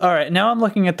 All right. Now I'm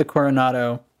looking at the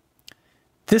Coronado.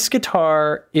 This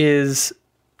guitar is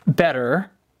better,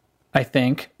 I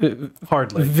think,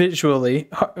 Hardly. visually.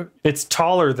 It's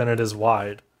taller than it is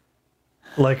wide.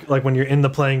 Like when you're in the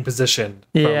playing position.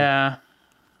 Yeah.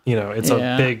 It's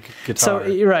Yeah. a big So guitar.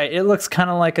 you're right. It looks kind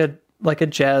of like a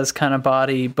jazz kind of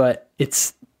body, but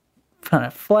it's kind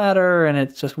of flatter and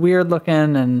it's just weird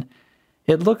looking, and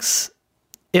it looks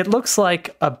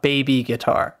like a baby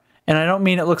guitar. And I don't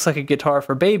mean it looks like a guitar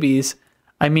for babies.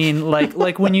 I mean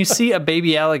like when you see a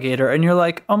baby alligator and you're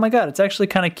like, "Oh my god, it's actually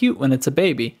kind of cute when it's a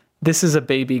baby." This is a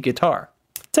baby guitar.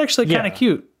 It's actually kind of Yeah.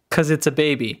 cute cuz it's a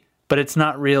baby, but it's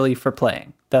not really for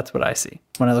playing. That's what I see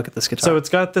when I look at this guitar. So it's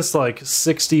got this like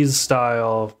 60s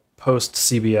style post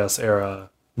CBS era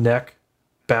neck,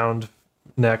 bound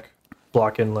neck,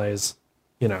 block inlays,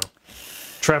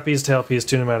 trapeze tailpiece,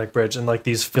 tunematic bridge, and like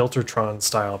these Filtertron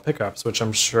style pickups, which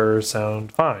I'm sure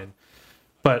sound fine.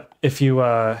 But if you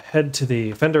head to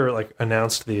the Fender, like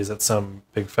announced these at some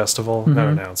big festival, not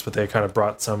announced, but they kind of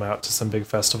brought some out to some big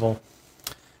festival,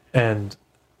 and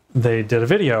they did a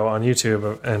video on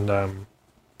YouTube, and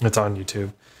it's on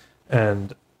YouTube,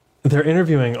 and they're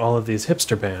interviewing all of these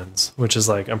hipster bands, which is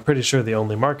like, I'm pretty sure the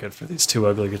only market for these two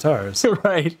ugly guitars.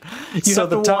 right. You So have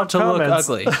the to top want to look comments-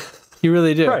 ugly. You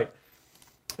really do. Right.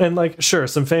 And like, sure,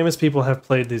 some famous people have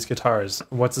played these guitars.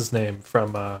 What's his name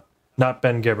from, not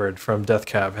Ben Gibbard from Death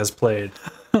Cab has played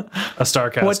a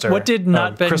Starcaster. What did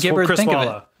not Ben Chris Gibbard think of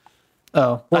it?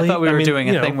 Oh, Well, I thought we were doing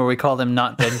a you know. thing where we called him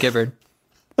not Ben Gibbard.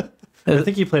 I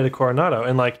think he played a Coronado,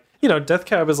 and like, Death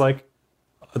Cab is like,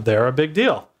 they're a big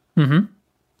deal. Mm-hmm.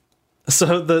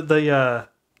 So the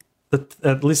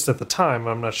at least at the time,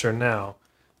 I'm not sure now,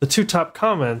 the two top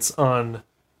comments on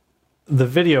the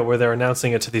video where they're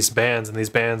announcing it to these bands, and these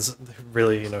bands,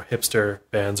 really, hipster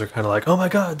bands, are kind of like, "Oh my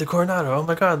god, the Coronado! Oh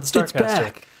my god, the Starcaster!" It's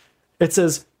back. It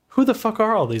says, "Who the fuck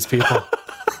are all these people?"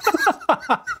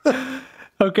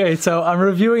 Okay, so I'm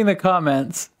reviewing the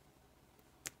comments.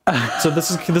 So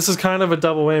this is kind of a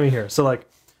double whammy here. So like,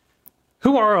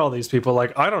 who are all these people?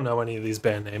 Like, I don't know any of these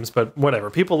band names, but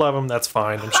whatever. People love them. That's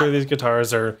fine. I'm sure these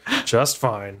guitars are just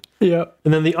fine. Yeah.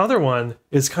 And then the other one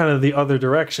is kind of the other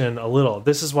direction a little.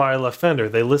 This is why I love Fender.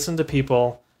 They listen to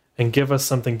people and give us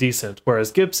something decent,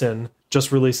 whereas Gibson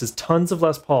just releases tons of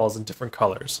Les Pauls in different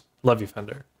colors. Love you,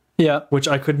 Fender. Yeah. Which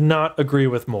I could not agree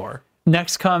with more.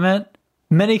 Next comment.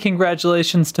 Many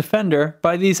congratulations to Fender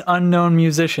by these unknown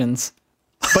musicians.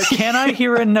 But can I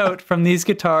hear a note from these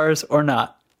guitars or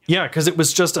not? Yeah, because it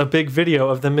was just a big video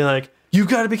of them being like, "You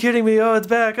got to be kidding me! Oh, it's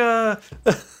back!" The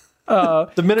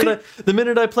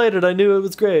minute I played it, I knew it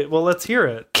was great. Well, let's hear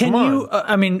it. Can Come you? on.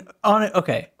 I mean, on a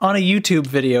YouTube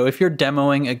video, if you're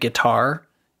demoing a guitar,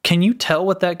 can you tell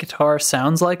what that guitar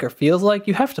sounds like or feels like?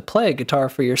 You have to play a guitar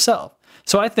for yourself.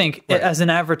 So I think, as an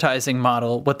advertising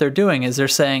model, what they're doing is they're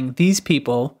saying these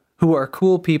people who are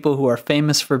cool people who are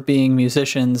famous for being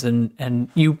musicians, and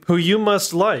you, Who you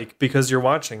must like because you're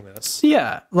watching this.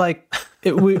 yeah, like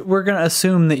we're going to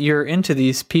assume that you're into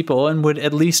these people and would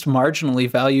at least marginally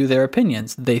value their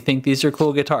opinions. They think these are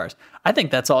cool guitars. I think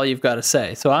that's all you've got to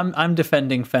say. So I'm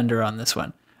defending Fender on this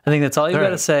one. I think that's all you've got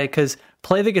to right. say, because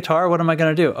play the guitar. What am I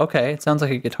going to do? Okay, it sounds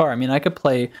like a guitar. I mean, I could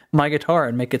play my guitar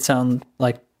and make it sound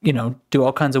like, do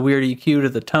all kinds of weird EQ to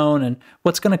the tone, and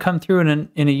what's going to come through in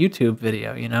a YouTube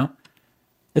video,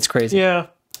 It's crazy. Yeah.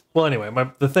 Well, anyway,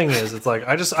 the thing is, it's like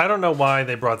I don't know why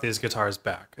they brought these guitars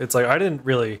back. It's like I didn't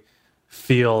really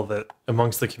feel that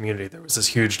amongst the community there was this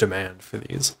huge demand for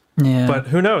these. Yeah. But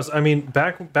who knows? I mean,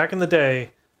 back in the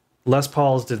day, Les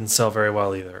Pauls didn't sell very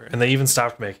well either, and they even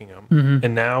stopped making them. Mm-hmm.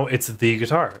 And now it's the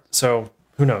guitar. So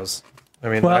who knows? I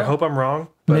mean, Well, I hope I'm wrong,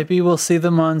 but maybe we'll see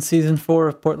them on season 4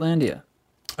 of Portlandia.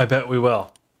 I bet we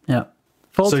will. Yeah.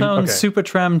 Full Tone Super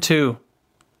Trem 2.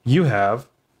 You have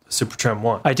a Super Trem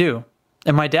 1. I do.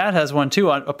 And my dad has one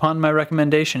too, upon my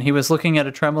recommendation. He was looking at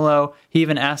a tremolo. He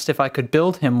even asked if I could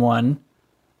build him one.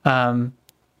 And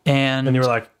you were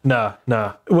like, nah.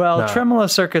 Well, tremolo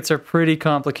circuits are pretty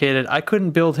complicated. I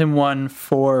couldn't build him one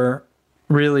for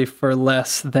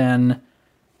less than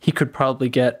he could probably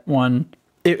get one.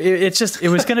 It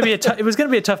was going to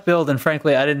be a tough build, and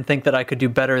frankly, I didn't think that I could do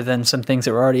better than some things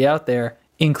that were already out there,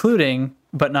 including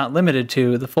but not limited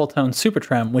to the Full Tone Super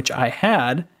Trem, which I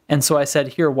had. And so I said,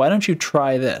 "Here, why don't you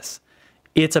try this?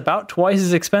 It's about twice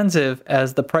as expensive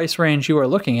as the price range you are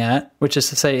looking at, which is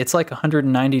to say, it's like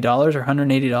 $190 or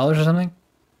 $180 or something."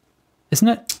 Isn't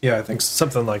it? Yeah, I think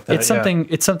something like that. It's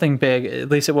something big. At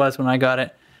least it was when I got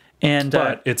it. And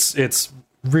but it's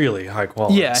really high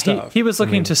quality stuff. He was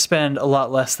looking to spend a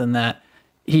lot less than that.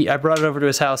 I brought it over to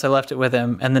his house. I left it with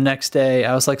him, and the next day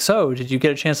I was like, "So, did you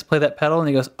get a chance to play that pedal?" And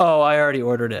he goes, "Oh, I already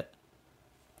ordered it."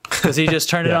 Because he just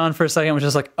turned it on for a second, was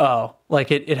just like, oh, like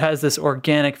it has this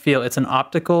organic feel. It's an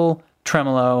optical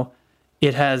tremolo.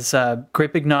 It has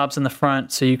great big knobs in the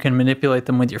front, so you can manipulate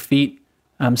them with your feet.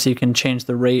 So you can change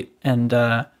the rate and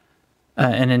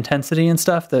intensity and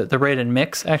stuff. The rate and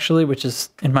mix, actually, which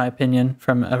is, in my opinion,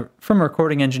 from a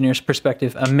recording engineer's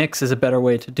perspective, a mix is a better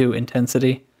way to do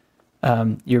intensity.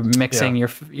 You're mixing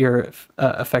your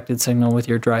affected signal with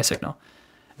your dry signal.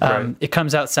 Right. It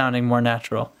comes out sounding more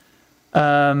natural.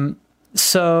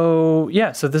 So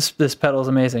this pedal is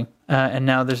amazing. And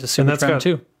now there's a Super Trem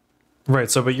too. Right.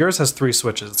 So, but yours has 3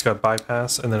 switches. It's got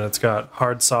bypass, and then it's got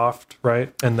hard, soft,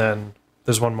 right? And then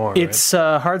there's one more. It's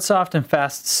hard, soft, and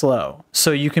fast, slow.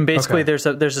 So you can basically there's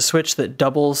a switch that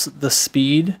doubles the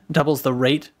speed, doubles the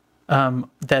rate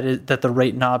that the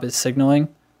rate knob is signaling.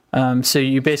 So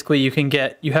you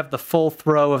have the full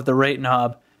throw of the rate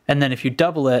knob, and then if you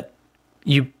double it,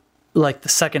 like the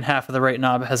second half of the rate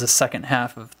knob has a second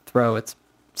half of throw. It's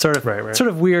sort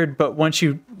of weird, but once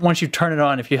you turn it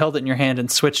on, if you held it in your hand and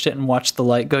switched it and watched the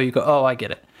light go, you go, oh, I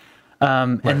get it.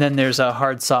 And then there's a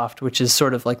hard soft, which is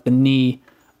sort of like the knee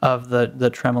of the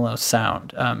tremolo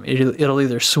sound. It'll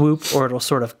either swoop or it'll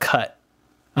sort of cut.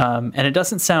 And it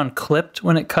doesn't sound clipped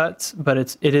when it cuts, but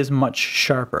it is much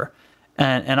sharper.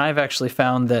 And I've actually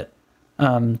found that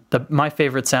my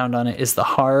favorite sound on it is the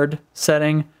hard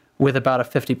setting with about a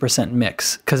 50%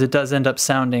 mix, because it does end up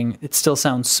it still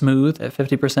sounds smooth at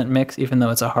 50% mix, even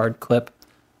though it's a hard clip.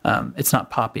 It's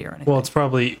not poppy or anything. Well, it's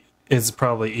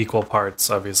probably equal parts,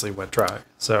 obviously, wet dry.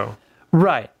 So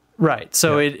right.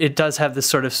 So it does have this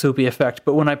sort of soupy effect.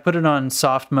 But when I put it on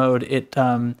soft mode,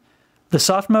 the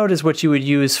soft mode is what you would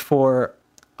use for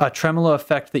a tremolo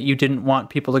effect that you didn't want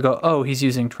people to go, oh, he's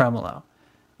using tremolo.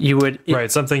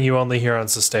 Something you only hear on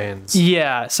sustains.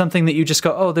 Yeah, something that you just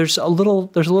go, oh, there's a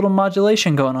little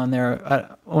modulation going on there. I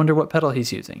wonder what pedal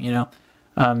he's using,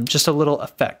 just a little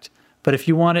effect. But if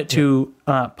you want it to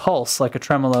pulse like a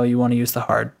tremolo, you want to use the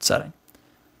hard setting.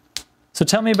 So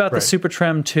tell me about the Super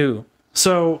Trem 2.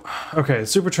 So,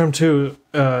 Super Trem 2,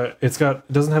 it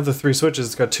doesn't have the 3 switches.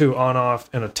 It's got 2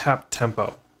 on-off and a tap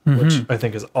tempo, which I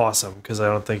think is awesome, because I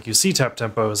don't think you see tap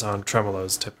tempos on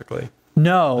tremolos typically.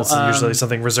 No. That's usually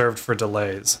something reserved for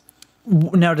delays.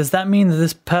 Now, does that mean that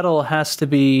this pedal has to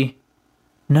be...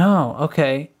 No,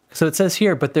 okay. So it says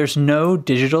here, but there's no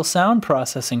digital sound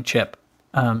processing chip.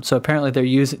 So apparently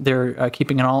they're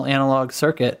keeping an all analog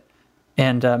circuit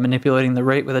and manipulating the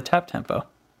rate with a tap tempo.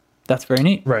 That's very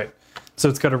neat. Right. So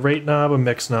it's got a rate knob, a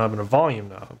mix knob, and a volume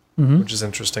knob, which is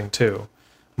interesting too.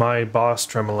 My Boss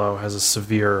tremolo has a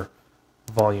severe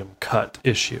volume cut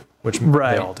issue, which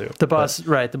they all do. The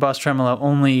Boss tremolo,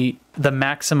 only the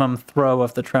maximum throw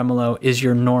of the tremolo is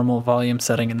your normal volume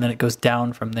setting, and then it goes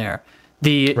down from there.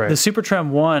 The Super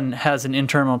Trem 1 has an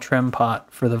internal trim pot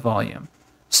for the volume.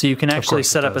 So you can actually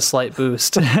set up a slight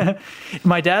boost.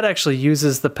 My dad actually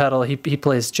uses the pedal. He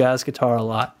plays jazz guitar a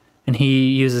lot, and he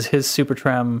uses his Super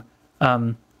Trem.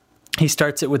 He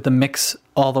starts it with the mix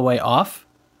all the way off,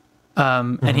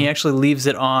 and he actually leaves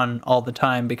it on all the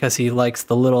time because he likes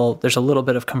there's a little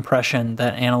bit of compression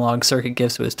that analog circuit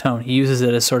gives to his tone. He uses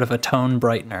it as sort of a tone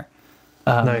brightener.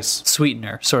 Nice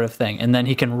sweetener sort of thing. And then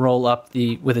he can roll up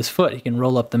with his foot, he can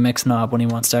roll up the mix knob when he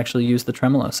wants to actually use the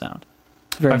tremolo sound.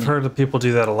 I've heard that people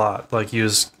do that a lot, like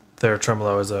use their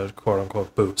tremolo as a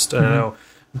quote-unquote boost. And I know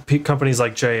companies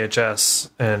like JHS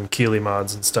and Keeley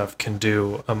Mods and stuff can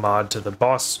do a mod to the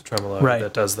Boss tremolo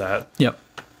that does that. Yep.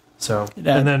 So,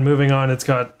 and then moving on, it's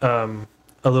got a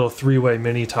little 3-way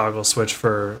mini toggle switch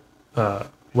for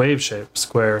wave shape,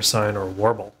 square, sine, or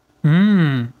warble.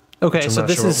 Okay, so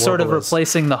this is sort of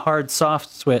replacing the hard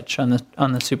soft switch on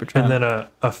the Super Trem. And then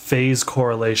a phase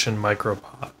correlation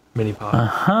mini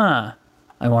pod.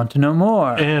 I want to know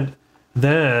more. And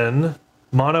then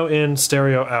mono in,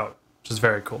 stereo out, which is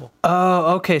very cool.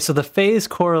 Oh, okay. So the phase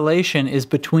correlation is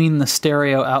between the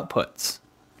stereo outputs.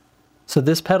 So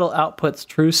this pedal outputs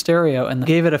true stereo and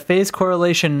gave it a phase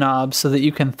correlation knob so that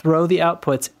you can throw the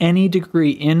outputs any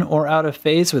degree in or out of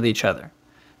phase with each other.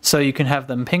 So you can have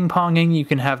them ping-ponging, you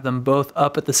can have them both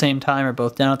up at the same time or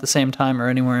both down at the same time or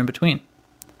anywhere in between.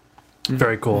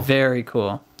 Very cool. Very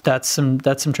cool. That's some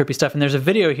trippy stuff. And there's a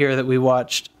video here that we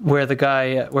watched where a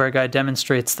guy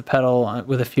demonstrates the pedal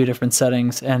with a few different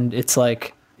settings, and it's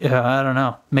like, I don't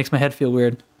know, makes my head feel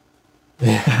weird.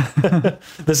 We're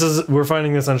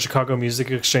finding this on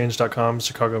ChicagoMusicExchange.com.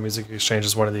 Chicago Music Exchange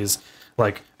is one of these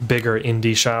like bigger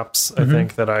indie shops, I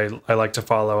think, that I like to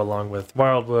follow, along with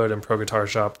Wildwood and Pro Guitar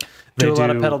Shop. They do a lot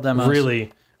of pedal demos.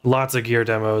 Really, lots of gear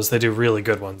demos. They do really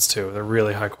good ones too. They're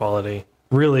really high quality,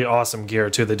 really awesome gear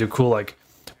too. They do cool like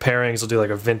pairings. They'll do like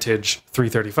a vintage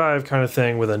 335 kind of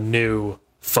thing with a new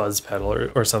fuzz pedal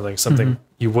or something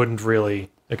you wouldn't really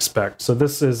expect. So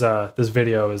this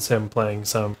video is him playing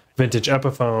some vintage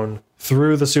Epiphone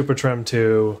through the Super Trem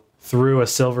 2, through a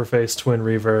Silverface Twin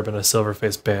Reverb and a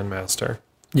Silverface Bandmaster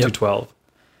 212.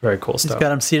 Very cool stuff. He's got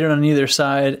them seated on either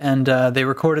side, and they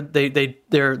recorded.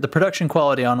 The production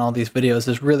quality on all these videos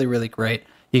is really, really great.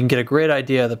 You can get a great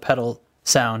idea of the pedal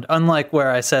sound. Unlike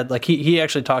where I said, like he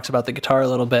actually talks about the guitar a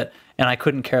little bit, and I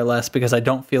couldn't care less because I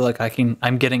don't feel like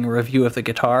I'm getting a review of the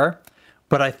guitar.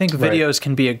 But I think videos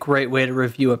can be a great way to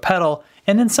review a pedal,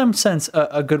 and in some sense,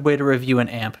 a good way to review an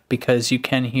amp, because you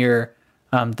can hear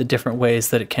the different ways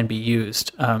that it can be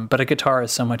used. But a guitar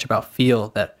is so much about feel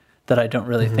that I don't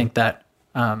really think that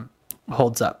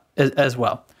holds up as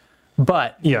well.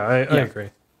 But yeah, I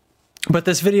agree. But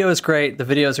this video is great. The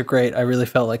videos are great. I really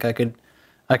felt like I could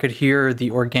hear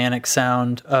the organic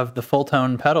sound of the full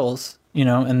tone pedals,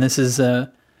 and this is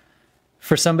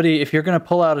for somebody, if you're going to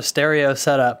pull out a stereo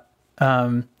setup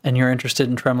and you're interested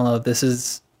in tremolo, this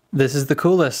is the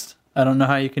coolest. I don't know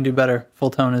how you can do better. Full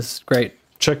tone is great.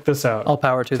 Check this out. All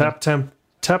power to them.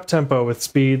 Tap tempo with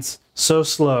speeds so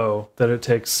slow that it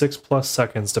takes 6+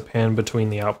 seconds to pan between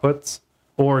the outputs,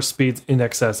 or speeds in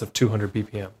excess of 200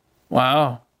 BPM.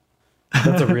 Wow.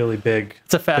 That's a really big,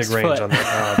 it's a fast big range foot. on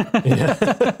that knob.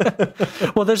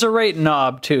 Yeah. Well, there's a rate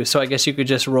knob too, so I guess you could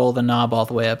just roll the knob all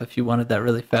the way up if you wanted that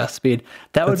really fast speed.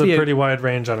 That's a pretty wide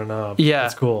range on a knob. Yeah,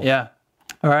 that's cool. Yeah.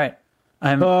 All right.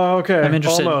 Okay. I'm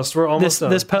interested. We're almost done.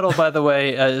 This pedal, by the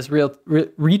way, is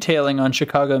retailing on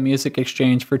Chicago Music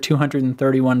Exchange for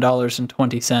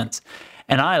 $231.20,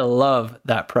 and I love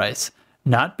that price.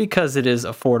 Not because it is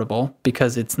affordable,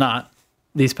 because it's not.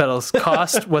 These pedals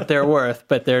cost what they're worth,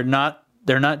 but they're not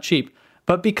cheap.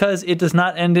 But because it does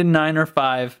not end in 9 or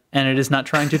 5, and it is not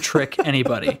trying to trick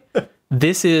anybody.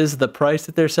 This is the price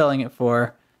that they're selling it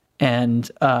for.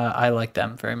 And I like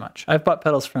them very much. I've bought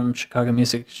pedals from Chicago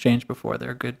Music Exchange before.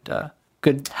 They're a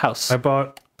good house. I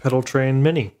bought Pedal Train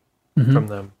Mini from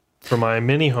them for my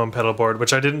mini home pedal board,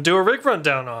 which I didn't do a rig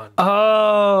rundown on.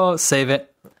 Oh, save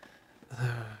it.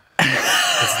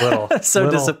 It's little.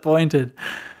 Disappointed.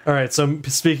 All right, so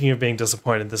speaking of being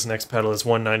disappointed, this next pedal is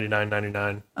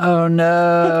 $199.99. Oh,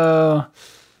 no.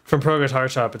 From Pro Guitar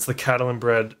Shop, it's the Cattle &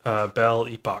 Bread Bell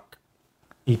Epoch.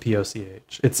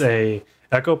 EPOCH. It's a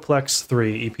Echoplex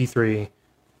 3 EP3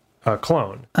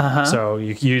 clone. So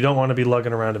you don't want to be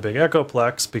lugging around a big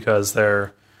Echoplex because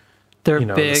they're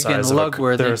big and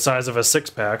lug-worthy. They're the size of a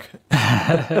 6-pack.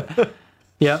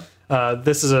 Yeah.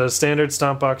 This is a standard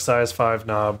stomp box size 5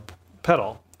 knob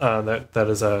pedal. That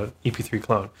is a EP3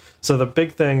 clone. So the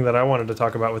big thing that I wanted to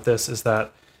talk about with this is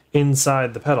that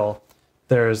inside the pedal,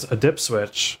 there's a dip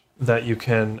switch that you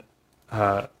can,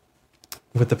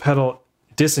 with the pedal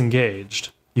disengaged,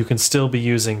 you can still be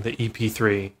using the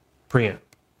EP3 preamp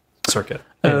circuit.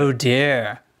 Oh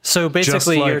dear. So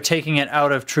basically you're taking it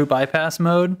out of true bypass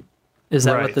mode? Is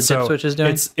that what the dip switch is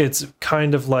doing? It's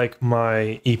kind of like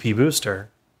my EP booster,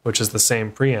 which is the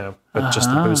same preamp, but just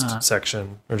the boost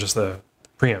section, or just the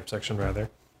preamp section rather.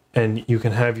 And you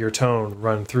can have your tone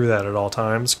run through that at all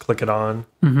times, click it on,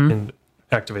 and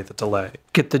activate the delay.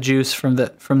 Get the juice from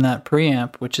that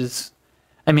preamp, which is,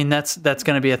 I mean, that's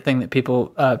going to be a thing that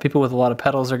people with a lot of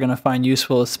pedals are going to find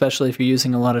useful, especially if you're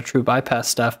using a lot of true bypass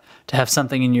stuff, to have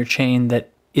something in your chain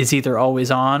that is either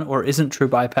always on or isn't true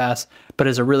bypass, but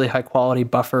is a really high quality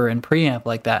buffer and preamp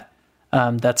like that.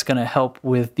 That's going to help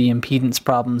with the impedance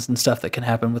problems and stuff that can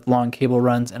happen with long cable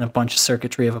runs and a bunch of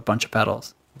circuitry of a bunch of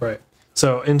pedals. Right.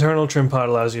 So internal trim pod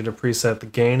allows you to preset the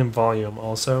gain and volume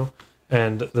also,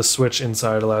 and the switch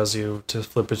inside allows you to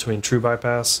flip between true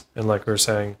bypass and, like we were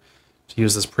saying, to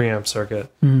use this preamp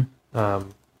circuit.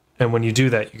 And when you do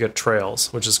that, you get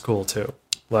trails, which is cool too.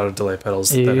 A lot of delay pedals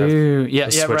that have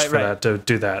a switch for that to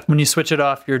do that. When you switch it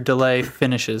off, your delay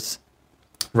finishes.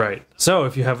 Right. So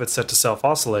if you have it set to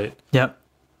self-oscillate, Yep.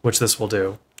 which this will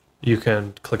do, you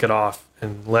can click it off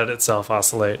and let it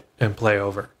self-oscillate and play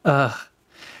over.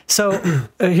 So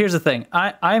here's the thing.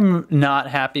 I'm not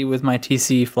happy with my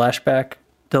TC flashback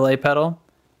delay pedal.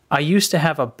 I used to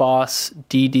have a Boss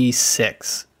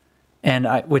DD6,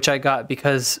 which I got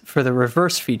because for the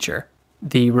reverse feature,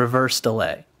 the reverse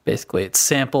delay. Basically, it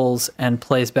samples and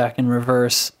plays back in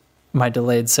reverse my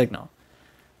delayed signal.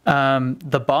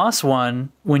 The Boss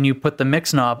one, when you put the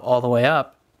mix knob all the way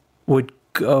up, would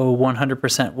go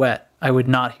 100% wet. I would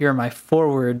not hear my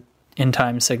forward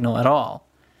in-time signal at all.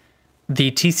 The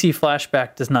TC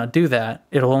flashback does not do that.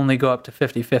 It'll only go up to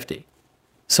 50-50.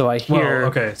 So I hear... Well,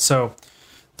 okay, so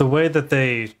the way that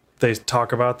they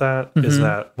talk about that is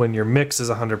that when your mix is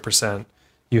 100%,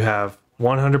 you have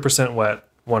 100% wet,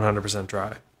 100%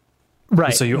 dry.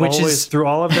 Right. So you always, through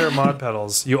all of their mod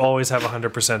pedals, you always have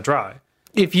 100% dry.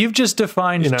 If you've just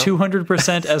defined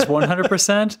 200% as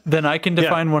 100%, then I can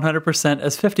define 100%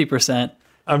 as 50%.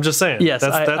 I'm just saying. Yes,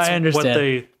 that's I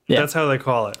understand. That's how they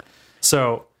call it.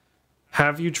 So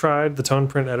have you tried the Tone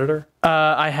Print editor?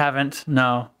 I haven't,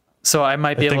 no. So I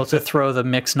might be able to throw the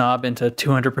mix knob into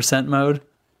 200% mode.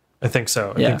 I think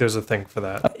so. I think there's a thing for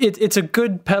that. It's a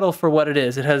good pedal for what it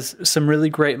is. It has some really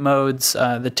great modes.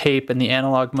 The tape and the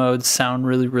analog modes sound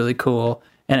really, really cool.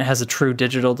 And it has a true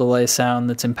digital delay sound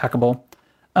that's impeccable.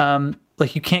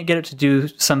 Like you can't get it to do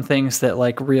some things that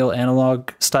like real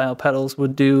analog style pedals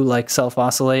would do, like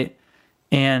self-oscillate.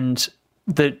 And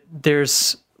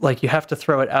there's like you have to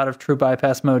throw it out of true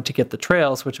bypass mode to get the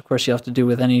trails, which of course you have to do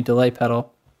with any delay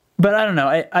pedal. But I don't know.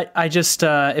 I just,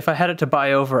 if I had it to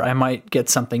buy over, I might get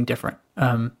something different.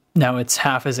 Now it's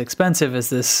half as expensive as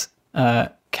this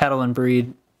Catalan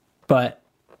breed, but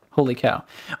holy cow.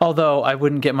 Although I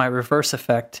wouldn't get my reverse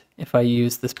effect if I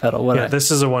use this pedal, would I? This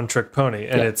is a one-trick pony,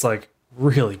 and it's like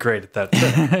really great at that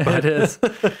trick. It is.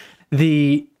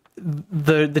 The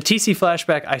TC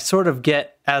flashback I sort of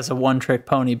get as a one-trick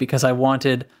pony because I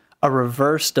wanted a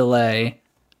reverse delay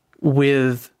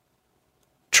with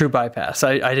true bypass.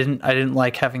 I didn't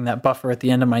like having that buffer at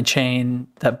the end of my chain,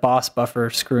 that Boss buffer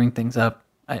screwing things up.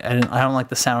 I don't like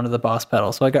the sound of the Boss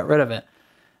pedal, so I got rid of it.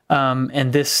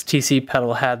 And this TC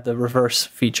pedal had the reverse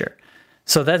feature.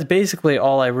 So that's basically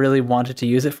all I really wanted to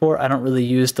use it for. I don't really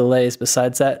use delays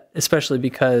besides that, especially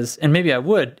because, and maybe I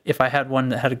would if I had one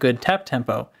that had a good tap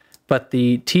tempo, but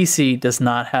the TC does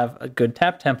not have a good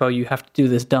tap tempo. You have to do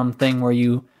this dumb thing where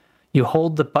you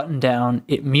hold the button down,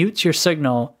 it mutes your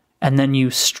signal, and then you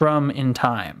strum in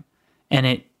time. And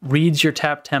it reads your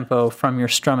tap tempo from your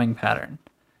strumming pattern.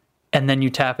 And then you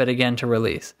tap it again to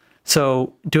release.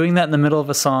 So doing that in the middle of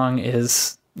a song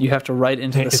is, you have to write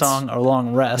into the song a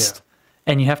long rest. Yeah.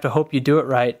 And you have to hope you do it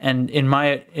right. And in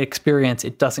my experience,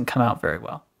 it doesn't come out very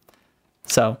well.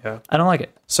 So I don't like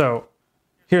it. So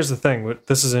here's the thing.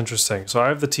 This is interesting. So I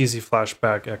have the TC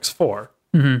Flashback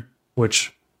X4,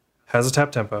 which has a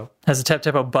tap tempo. Has a tap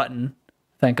tempo button.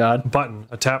 Thank God.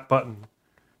 A tap button.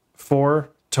 4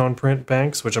 tone print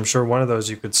banks, which I'm sure one of those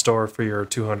you could store for your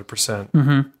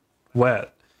 200%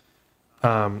 wet.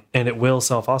 And it will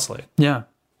self-oscillate. Yeah.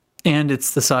 And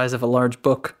it's the size of a large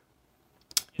book.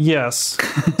 Yes.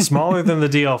 Smaller than the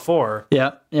DL4.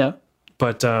 Yeah.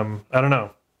 But I don't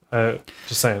know.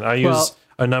 Just saying. I use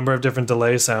a number of different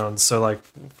delay sounds. So like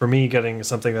for me, getting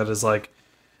something that is like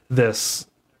this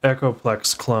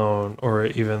Echoplex clone, or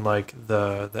even like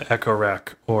the Echo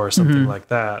Rec or something like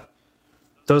that,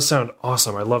 those sound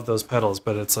awesome. I love those pedals,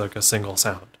 but it's like a single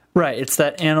sound. Right. It's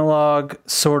that analog,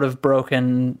 sort of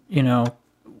broken,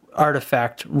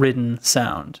 artifact ridden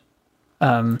sound.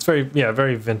 It's very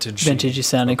vintagey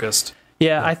sounding. Focused.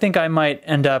 Yeah, I think I might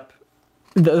end up.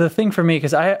 The thing for me,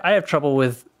 because I have trouble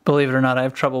with, believe it or not, I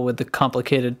have trouble with the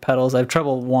complicated pedals. I have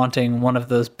trouble wanting one of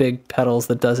those big pedals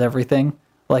that does everything,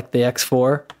 like the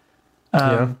X4.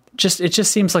 It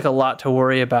just seems like a lot to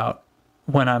worry about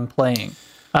when I'm playing.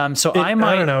 I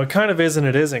don't know. It kind of is and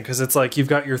it isn't, because it's like you've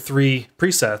got your 3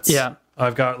 presets. Yeah.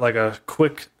 I've got like a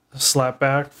quick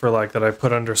slapback for like that I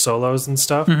put under solos and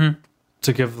stuff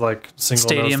to give like single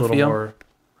Stadium notes a little feel. more.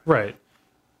 Right.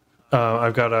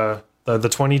 I've got the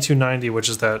 2290, which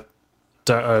is that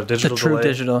digital True delay.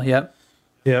 digital, yep.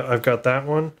 Yeah, I've got that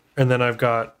one, and then I've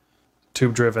got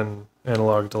tube-driven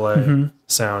analog delay Mm-hmm.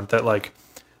 sound that like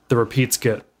the repeats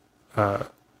get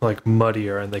like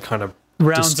muddier and they kind of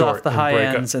Rounds distort off the and high break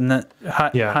up. ends and that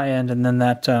Yeah. high end, and then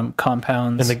that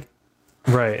compounds. And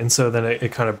right, and so then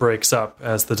it kind of breaks up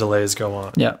as the delays go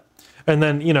on. yeah. And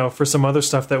then, for some other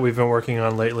stuff that we've been working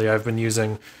on lately, I've been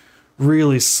using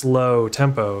really slow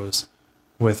tempos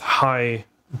with high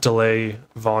delay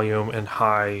volume and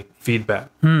high feedback.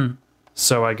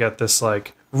 So I get this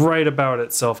like right about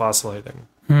it self-oscillating.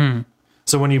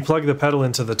 So when you plug the pedal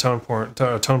into the tone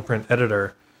print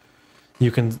editor, you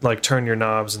can like turn your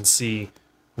knobs and see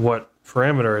what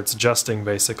parameter it's adjusting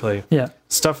basically. Yeah.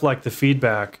 Stuff like the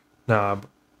feedback knob,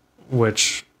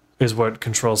 which is what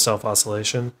controls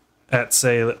self-oscillation, at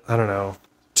say, I don't know,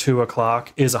 2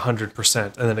 o'clock is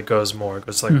 100%, and then it goes more. It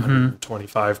goes like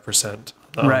 125%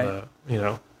 on Right.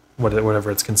 the,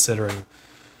 whatever it's considering.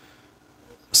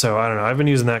 So I don't know. I've been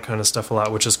using that kind of stuff a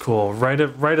lot, which is cool. Right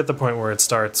at the point where it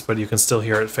starts, but you can still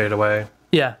hear it fade away.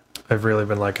 Yeah. I've really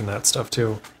been liking that stuff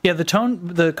too. Yeah,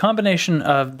 the combination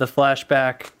of the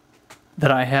flashback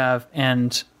that I have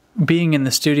and being in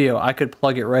the studio, I could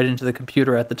plug it right into the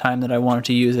computer at the time that I wanted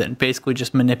to use it and basically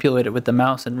just manipulate it with the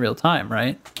mouse in real time,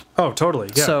 right? Oh, totally.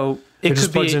 Yeah. So it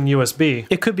just plugs in USB.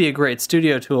 It could be a great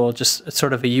studio tool, just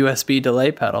sort of a USB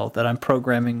delay pedal that I'm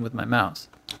programming with my mouse.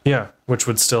 Yeah, which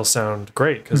would still sound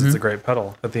great because it's a great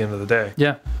pedal at the end of the day.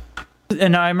 Yeah.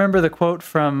 And I remember the quote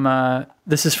from,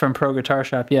 this is from Pro Guitar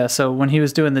Shop, yeah. So when he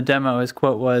was doing the demo, his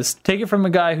quote was, take it from a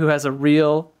guy who has a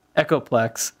real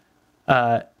Echoplex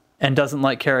and doesn't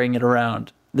like carrying it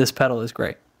around. This pedal is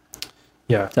great.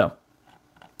 Yeah. So,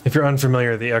 If you're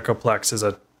unfamiliar, the Echoplex is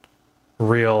a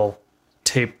real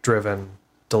tape-driven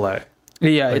delay.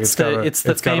 yeah, Like it's the got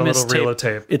a famous little reel of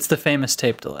tape. It's the famous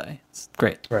tape delay. It's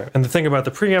great. Right. And the thing about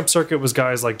the preamp circuit was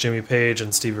guys like Jimmy Page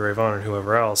and Stevie Ray Vaughan and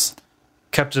whoever else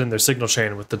kept it in their signal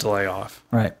chain with the delay off.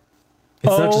 Right.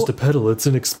 It's not just a pedal, it's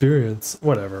an experience.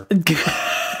 Whatever.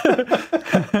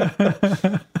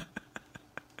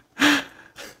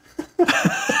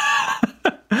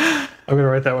 I'm going to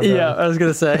write that one down. Yeah, I was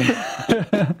going to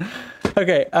say.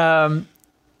 Okay.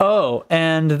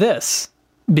 And this,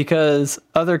 because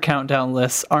other countdown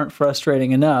lists aren't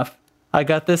frustrating enough, I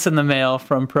got this in the mail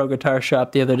from Pro Guitar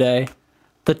Shop the other day.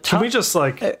 The top, Can we just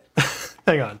like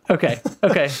hang on. Okay.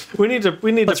 We need to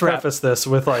Let's wrap. preface this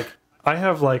with like I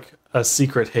have like a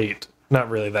secret hate, not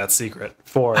really that secret,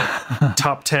 for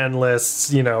top 10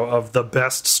 lists, of the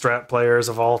best Strat players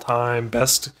of all time,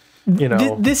 best,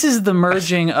 This is the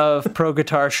merging of Pro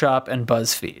Guitar Shop and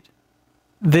BuzzFeed.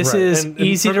 This is And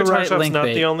easy Pro to Guitar write Shop's link not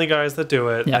bait. the only guys that do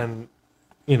it, Yeah. and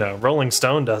Rolling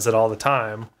Stone does it all the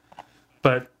time.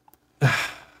 But all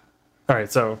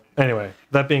right, so anyway,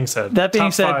 that being said, That being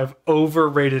top said- 5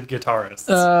 overrated guitarists.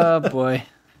 Oh boy.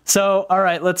 So, all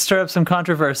right, let's stir up some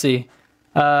controversy.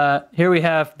 Here we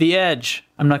have The Edge.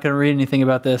 I'm not going to read anything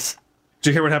about this. Did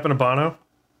you hear what happened to Bono?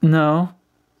 No.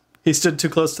 He stood too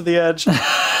close to the edge.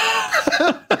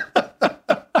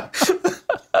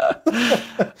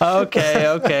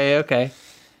 Okay.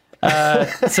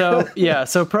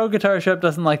 So Pro Guitar Shop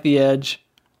doesn't like The Edge.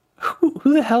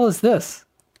 Who the hell is this?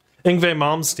 Yngwie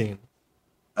Malmsteen.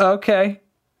 Okay.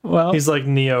 Well, He's like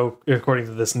according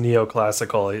to this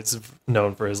neoclassical. He's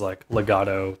known for his like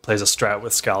legato, plays a Strat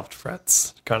with scalloped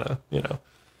frets, kind of,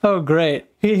 oh, great.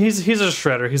 He's a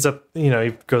shredder.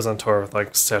 He goes on tour with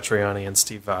like Satriani and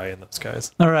Steve Vai and those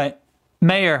guys. All right.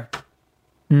 Mayer.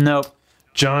 Nope.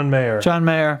 John Mayer. John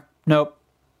Mayer. Nope.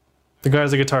 The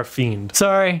guy's a guitar fiend.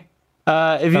 Sorry. If you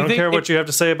I don't think care what you have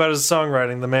to say about his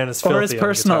songwriting. The man is filthy or his on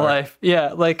personal guitar. life.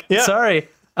 Yeah, Yeah. sorry.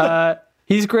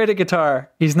 He's great at guitar.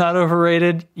 He's not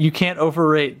overrated. You can't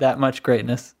overrate that much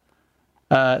greatness.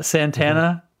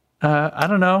 Santana, I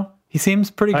don't know. He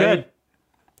seems pretty good.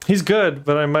 He's good,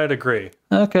 but I might agree.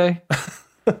 Okay.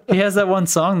 He has that one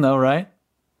song though, right?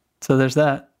 So there's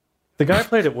that. The guy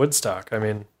played at Woodstock. I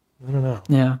mean, I don't know.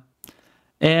 Yeah.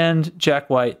 And Jack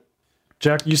White.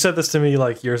 Jack, you said this to me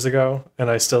like years ago, and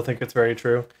I still think it's very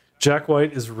true. Jack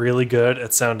White is really good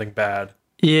at sounding bad.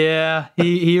 Yeah,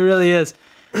 he really is.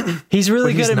 He's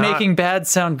really But he's good at not- making bad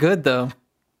sound good though.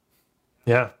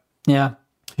 Yeah. Yeah.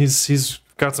 He's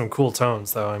got some cool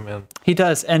tones though. I mean, He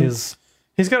does. And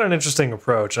he's got an interesting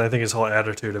approach, and I think his whole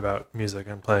attitude about music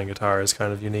and playing guitar is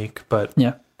kind of unique. But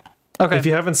yeah. Okay. if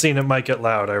you haven't seen It Might Get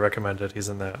Loud, I recommend it. He's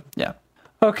in that. Yeah.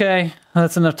 Okay,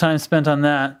 that's enough time spent on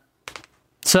that.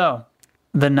 So,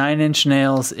 the Nine Inch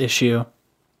Nails issue.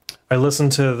 I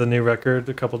listened to the new record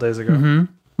a couple days ago.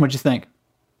 What'd you think?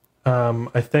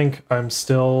 I think I'm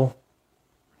still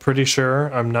pretty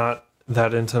sure I'm not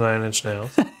that into Nine Inch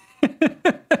Nails.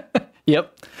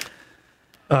 Yep.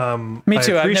 Me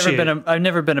too. I I've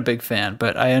never been a big fan,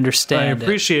 but I understand. I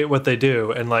appreciate what they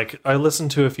do, and like I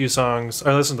listened to a few songs.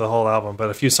 I listened to the whole album, but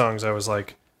a few songs I was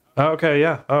like, oh, okay,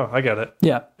 yeah, oh, I get it.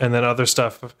 Yeah. And then other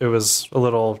stuff, it was a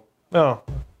little. Oh,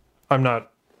 I'm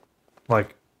not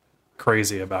like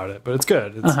crazy about it, but it's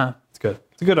good. It's good.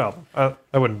 It's a good album. I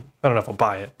don't know if I'll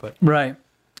buy it, but Right.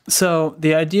 So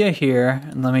the idea here,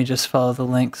 and let me just follow the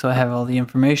link so I have all the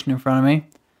information in front of me,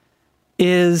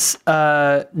 is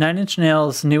Nine Inch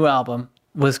Nails' new album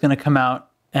was going to come out,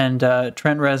 and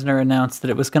Trent Reznor announced that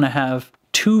it was going to have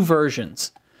 2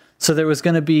 versions. So there was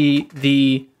going to be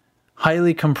the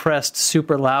highly compressed,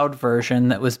 super loud version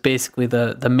that was basically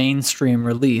the mainstream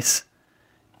release.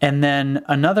 And then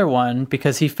another one,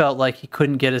 because he felt like he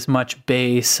couldn't get as much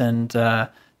bass and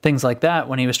things like that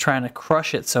when he was trying to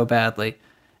crush it so badly.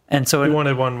 And so he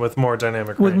wanted one with more dynamic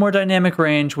range. With more dynamic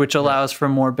range, which allows for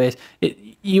more bass.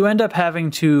 You end up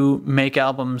having to make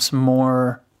albums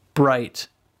more bright,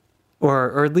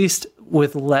 or at least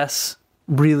with less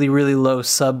really, really low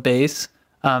sub bass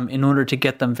in order to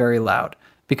get them very loud.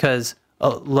 Because a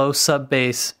low sub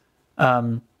bass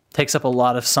takes up a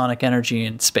lot of sonic energy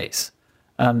and space.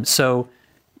 So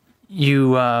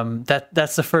you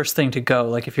that's the first thing to go.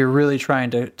 Like if you're really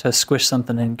trying to squish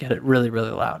something and get it really,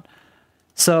 really loud.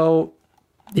 So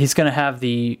he's going to have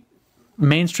the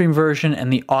mainstream version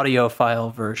and the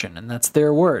audiophile version, and that's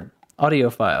their word,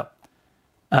 audiophile.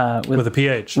 With a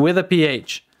PH. With a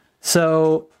PH.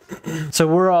 So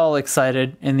we're all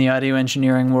excited in the audio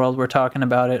engineering world. We're talking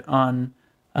about it on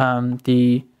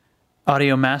the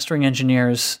audio mastering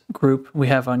engineers group we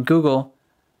have on Google.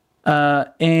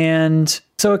 And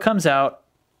so it comes out,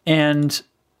 and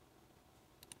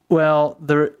well,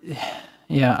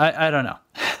 I don't know.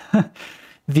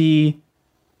 It's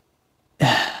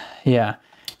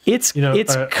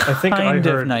I think kind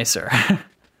of nicer.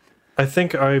 I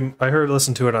think I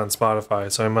listened to it on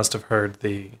Spotify, so I must have heard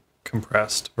the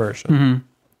compressed version. Mm-hmm.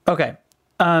 Okay.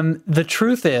 The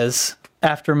truth is,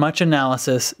 after much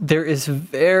analysis, there is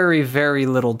very, very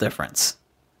little difference.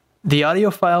 The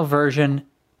audiophile version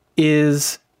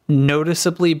is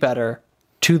noticeably better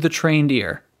to the trained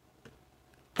ear,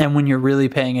 and when you're really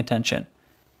paying attention.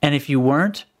 And if you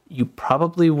weren't, you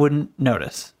probably wouldn't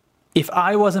notice. If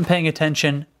I wasn't paying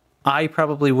attention, I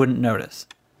probably wouldn't notice.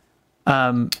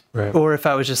 Right. Or if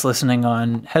I was just listening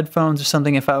on headphones or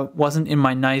something, if I wasn't in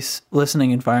my nice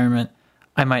listening environment,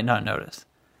 I might not notice.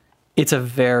 It's a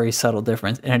very subtle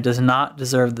difference, and it does not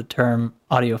deserve the term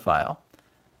audiophile.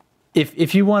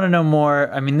 If you want to know more,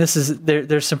 I mean,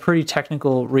 there's some pretty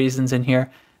technical reasons in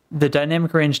here. The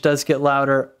dynamic range does get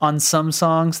louder on some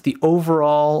songs. The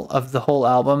overall of the whole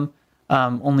album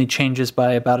only changes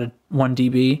by about 1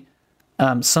 dB.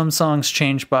 Some songs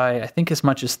change by, I think, as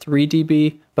much as 3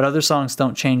 dB, but other songs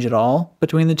don't change at all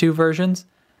between the 2 versions.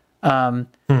 And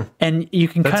you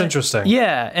can That's interesting.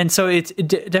 Yeah, and so it's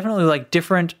definitely like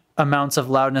different amounts of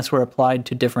loudness were applied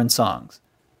to different songs.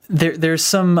 There's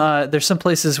some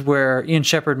places where Ian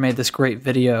Shepherd made this great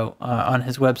video on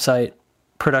his website,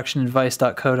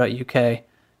 productionadvice.co.uk.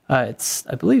 It's,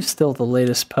 I believe, still the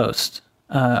latest post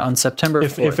on September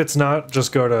 4th. If it's not,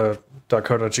 just go to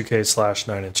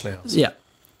 .co.uk/9inchnails. Yeah.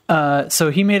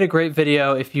 So he made a great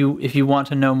video if you want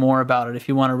to know more about it, if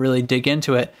you want to really dig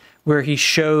into it, where he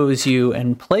shows you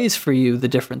and plays for you the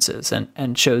differences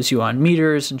and shows you on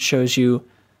meters and shows you,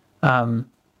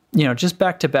 just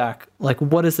back to back, like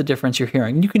what is the difference you're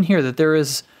hearing. You can hear that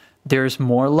there's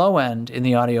more low end in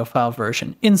the audiophile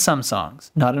version in some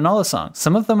songs, not in all the songs.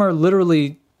 Some of them are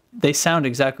literally, they sound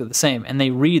exactly the same and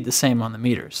they read the same on the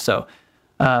meters. So,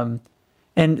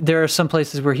 and there are some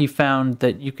places where he found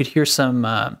that you could hear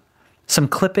some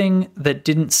clipping that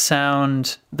didn't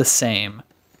sound the same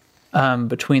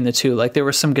between the two. Like there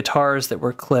were some guitars that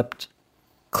were clipped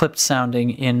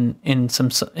sounding in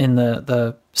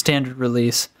the standard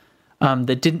release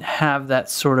that didn't have that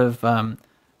sort of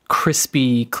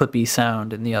crispy, clippy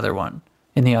sound in the other one,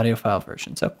 in the audiophile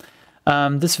version. So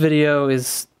this video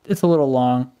it's a little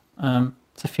long.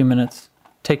 It's a few minutes.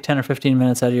 Take 10 or 15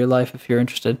 minutes out of your life if you're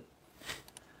interested.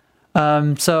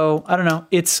 So I don't know.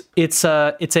 It's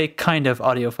a kind of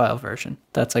audiophile version.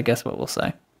 That's, I guess, what we'll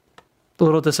say. A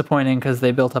little disappointing because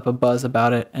they built up a buzz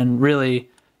about it, and really,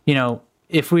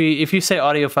 if you say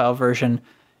audiophile version,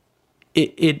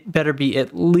 it better be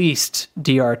at least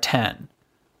DR10,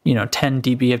 10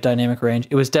 dB of dynamic range.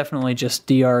 It was definitely just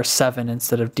DR7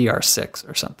 instead of DR6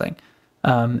 or something.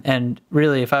 And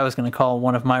really, if I was going to call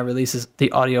one of my releases the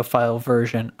audiophile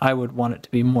version, I would want it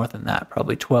to be more than that,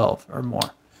 probably 12 or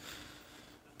more.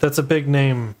 That's a big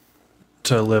name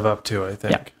to live up to, I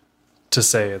think, yeah. To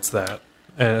say it's that.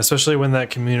 and especially when that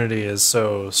community is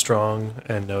so strong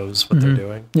and knows what they're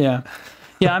doing. Yeah.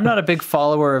 Yeah, I'm not a big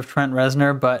follower of Trent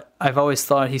Reznor, but I've always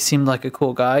thought he seemed like a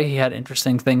cool guy. He had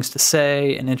interesting things to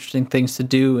say and interesting things to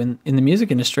do in the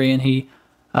music industry, and he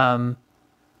I'm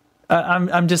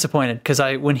disappointed because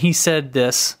when he said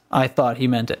this, I thought he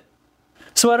meant it.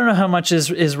 So I don't know how much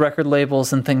is record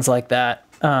labels and things like that.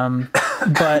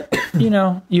 But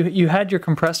you had your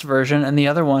compressed version, and the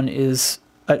other one is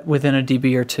within a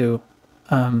dB or two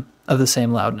of the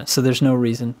same loudness. So there's no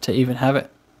reason to even have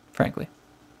it, frankly.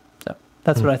 So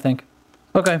that's what I think.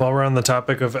 Okay. While we're on the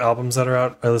topic of albums that are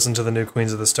out, I listened to the new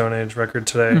Queens of the Stone Age record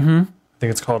today. I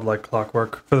think it's called Like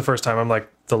Clockwork. For the first time, I'm like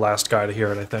the last guy to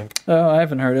hear it, I think. Oh, I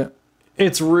haven't heard it.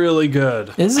 It's really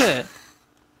good. Is it?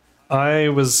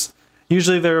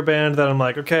 Usually they're a band that I'm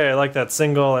like, okay, I like that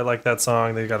single, I like that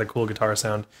song, they got a cool guitar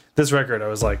sound. This record I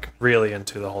was like really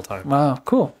into the whole time. Wow,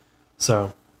 cool.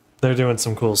 So they're doing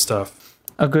some cool stuff.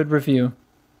 A good review.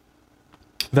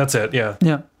 That's it, yeah.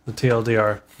 Yeah. The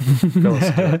TLDR. Go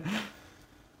listen to it.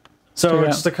 So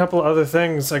just a couple other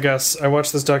things, I guess. I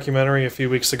watched this documentary a few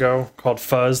weeks ago called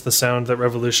Fuzz, The Sound That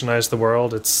Revolutionized the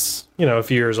World. It's, a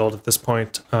few years old at this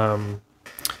point.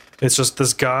 It's just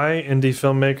this guy, indie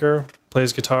filmmaker,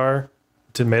 plays guitar,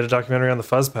 made a documentary on the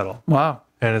fuzz pedal. Wow.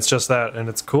 And it's just that, and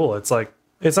it's cool. It's like,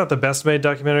 it's not the best made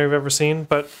documentary I've ever seen,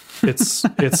 but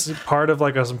it's part of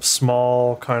like a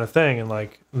small kind of thing. And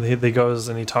like he goes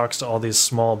and he talks to all these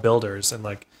small builders and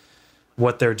like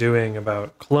what they're doing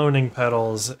about cloning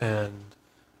pedals and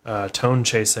tone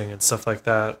chasing and stuff like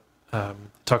that.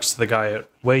 Talks to the guy at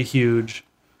Way Huge,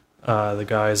 the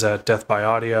guys at Death by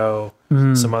Audio,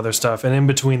 some other stuff. And in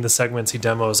between the segments, he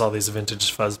demos all these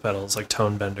vintage fuzz pedals, like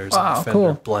Tone Benders and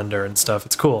Fender Blender and stuff.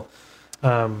 It's cool.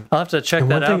 I'll have to check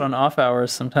that out on off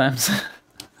hours sometimes.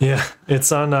 Yeah,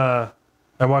 it's on, I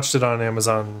watched it on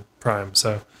Amazon Prime,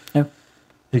 so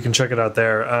you can check it out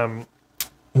there.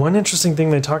 One interesting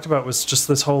thing they talked about was just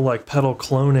this whole like pedal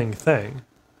cloning thing.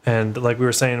 And like we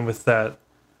were saying with that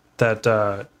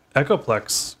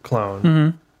Echoplex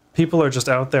clone, people are just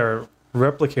out there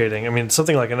replicating. I mean,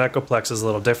 something like an Echoplex is a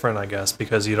little different, I guess,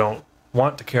 because you don't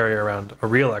want to carry around a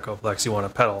real Echoplex. You want a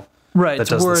pedal that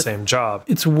does the same job.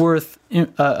 It's worth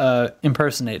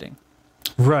impersonating.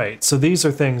 Right. So these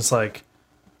are things like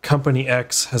Company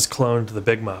X has cloned the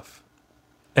Big Muff.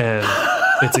 And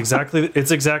it's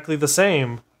exactly the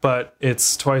same, but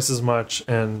it's twice as much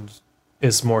and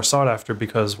is more sought after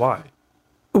because why?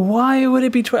 Why would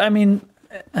it be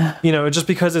just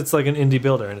because it's like an indie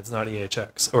builder and it's not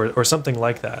EHX or something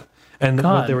like that. And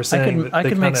God, what they were saying, I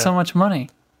could make so much money.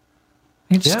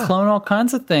 You just clone all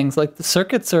kinds of things. Like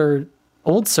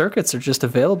old circuits are just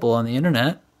available on the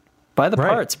internet. Buy the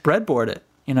parts, breadboard it,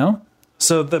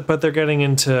 So, but they're getting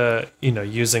into,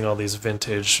 using all these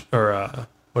vintage or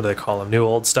what do they call them? New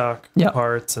old stock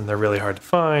parts, and they're really hard to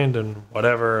find and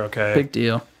whatever. Okay. Big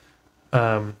deal.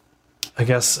 I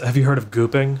guess, have you heard of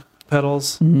gooping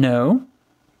pedals? No.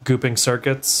 Gooping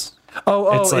circuits?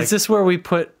 Is this where we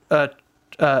put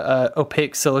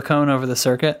opaque silicone over the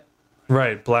circuit?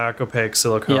 Right, black opaque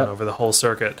silicone over the whole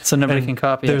circuit. So nobody can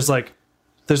copy it.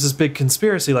 There's this big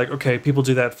conspiracy, like, okay, people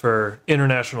do that for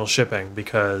international shipping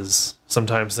because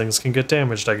sometimes things can get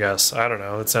damaged, I guess. I don't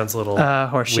know. It sounds a little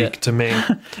weak to me.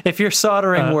 If your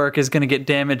soldering work is going to get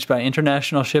damaged by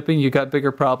international shipping, you got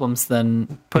bigger problems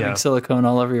than putting silicone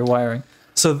all over your wiring.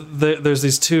 So there's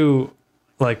these two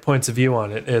points of view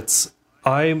on it. It's,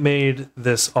 I made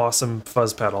this awesome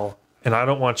fuzz pedal, and I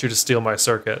don't want you to steal my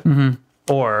circuit.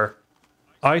 Or,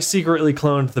 I secretly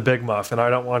cloned the Big Muff, and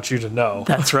I don't want you to know.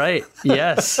 That's right.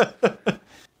 Yes.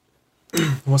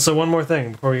 Well, so one more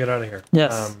thing before we get out of here.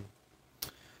 Yes.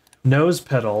 Nose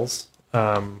Pedals,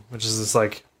 which is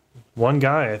this one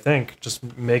guy, I think,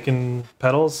 just making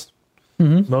pedals.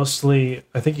 Mostly,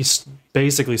 I think he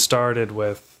basically started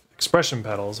with expression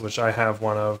pedals, which I have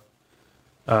one of.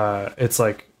 It's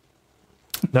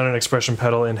not an expression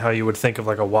pedal in how you would think of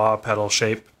a wah pedal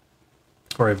shape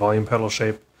or a volume pedal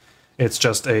shape. It's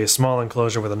just a small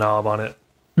enclosure with a knob on it.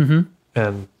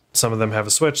 And some of them have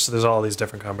a switch, so there's all these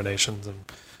different combinations and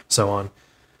so on.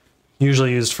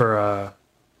 Usually used for,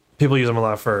 people use them a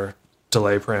lot for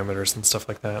delay parameters and stuff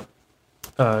like that.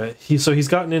 He's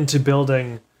gotten into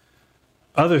building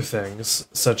other things,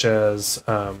 such as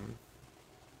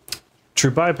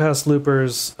true bypass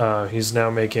loopers. He's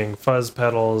now making fuzz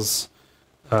pedals,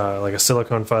 like a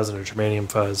silicone fuzz and a germanium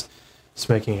fuzz. He's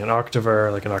making an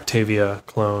Octaver, like an Octavia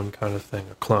clone kind of thing,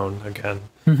 a clone again.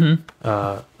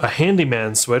 A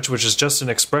handyman switch, which is just an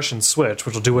expression switch,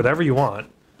 which will do whatever you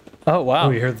want. Oh wow! Oh,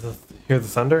 you hear the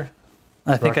thunder?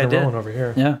 I think I did. Over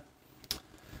here. Yeah.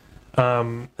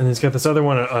 And he's got this other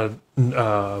one, a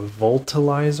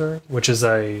Voltalizer, which is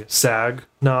a sag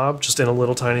knob just in a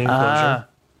little tiny enclosure.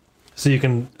 So you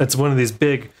can, it's one of these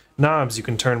big knobs you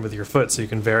can turn with your foot so you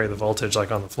can vary the voltage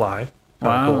like on the fly.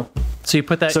 Wow. Cool. So you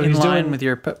put that in line with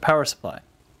your power supply.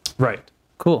 Right.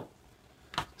 Cool.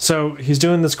 So he's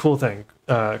doing this cool thing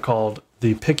called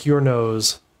the Pick Your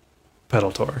Nose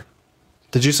pedal tour.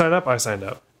 Did you sign up? I signed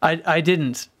up. I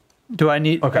didn't. Do I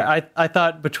need... Okay. I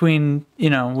thought between,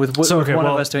 with one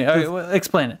of us doing... Okay, well,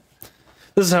 explain it.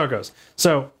 This is how it goes.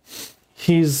 So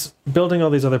he's building all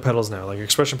these other pedals now. Like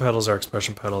expression pedals are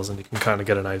expression pedals, and you can kind of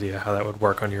get an idea how that would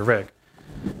work on your rig.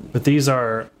 But these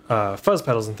are fuzz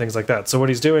pedals and things like that. So what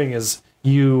he's doing is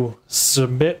you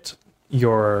submit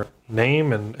your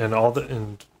name and all the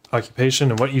and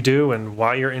occupation and what you do and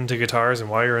why you're into guitars and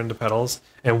why you're into pedals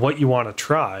and what you want to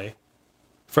try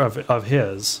of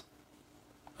his,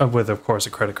 with of course a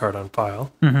credit card on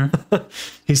file. Mm-hmm.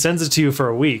 He sends it to you for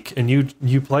a week, and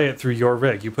you play it through your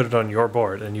rig. You put it on your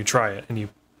board and you try it and you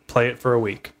play it for a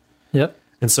week. Yep.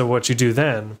 And so what you do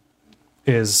then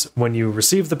is when you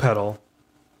receive the pedal,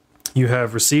 you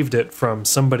have received it from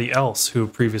somebody else who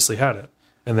previously had it.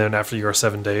 And then after your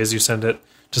 7 days, you send it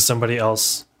to somebody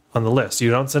else on the list. You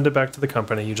don't send it back to the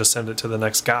company. You just send it to the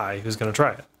next guy who's going to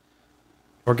try it.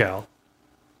 Or gal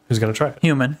who's going to try it.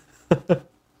 Human.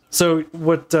 So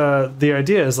what the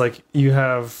idea is, like, you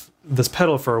have this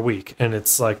pedal for a week, and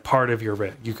it's like part of your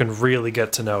rig. You can really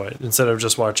get to know it instead of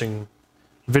just watching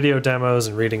video demos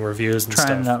and reading reviews and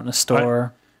trying stuff. It out in a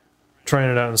store. Trying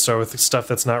it out in a store with stuff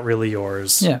that's not really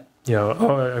yours. Yeah.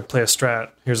 I play a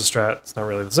Strat. Here's a Strat. It's not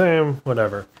really the same.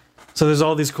 Whatever. So there's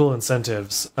all these cool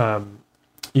incentives.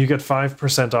 You get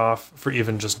 5% off for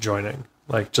even just joining.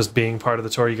 Like, just being part of the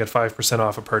tour, you get 5%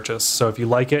 off a purchase. So if you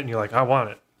like it and you're like, I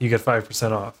want it, you get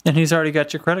 5% off. And he's already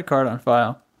got your credit card on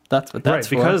file. That's what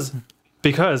that's right, for.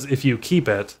 Because if you keep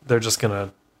it, you're just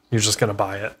gonna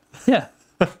buy it. Yeah.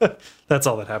 That's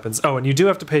all that happens. Oh, and you do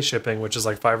have to pay shipping, which is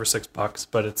like $5 or $6,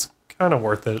 but it's kind of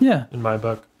worth it. Yeah. In my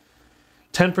book.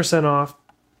 10% off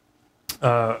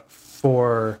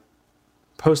for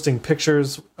posting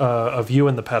pictures of you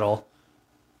and the pedal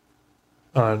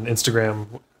on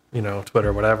Instagram,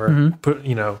 Twitter, whatever. Mm-hmm. Put,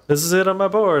 this is it on my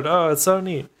board. Oh, it's so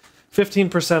neat.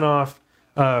 15% off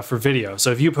for video.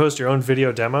 So if you post your own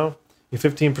video demo, you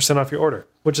 15% off your order,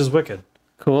 which is wicked.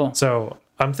 Cool. So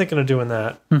I'm thinking of doing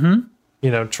that.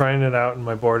 Mm-hmm. Trying it out in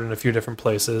my board in a few different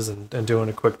places and doing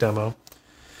a quick demo.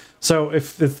 So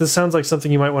if this sounds like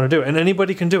something you might want to do, and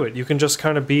anybody can do it, you can just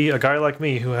kind of be a guy like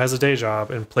me who has a day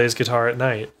job and plays guitar at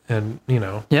night and,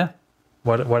 yeah,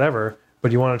 whatever,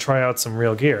 but you want to try out some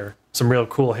real gear, some real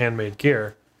cool handmade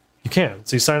gear, you can.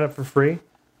 So you sign up for free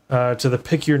to the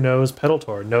Pick Your Nose pedal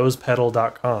tour,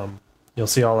 nosepedal.com. You'll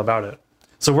see all about it.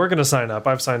 So we're going to sign up.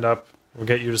 I've signed up. We'll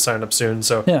get you to sign up soon.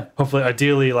 So hopefully,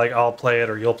 ideally, like I'll play it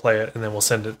or you'll play it, and then we'll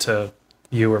send it to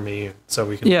you or me, so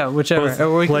we can whichever.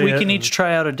 Or we can each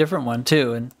try out a different one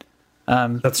too, and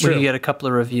that's we true. can get a couple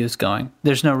of reviews going.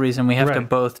 There's no reason we have to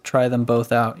both try them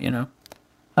both out, and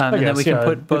then we can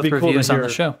put both reviews on the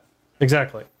show.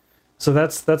 Exactly. So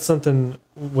that's something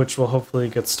which will hopefully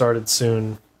get started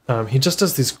soon. He just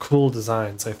does these cool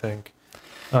designs, I think.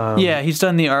 He's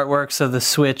done the artwork, so the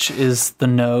switch is the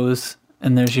nose,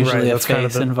 and there's usually a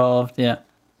face involved. Yeah.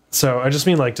 So I just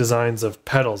mean like designs of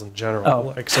pedals in general. Oh.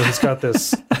 Like, so he's got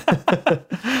this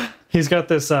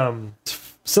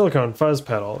silicone fuzz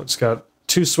pedal. It's got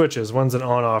two switches. One's an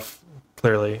on-off,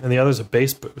 clearly, and the other's a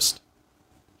bass boost,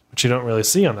 which you don't really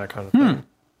see on that kind of thing.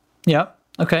 Yeah.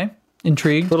 Okay.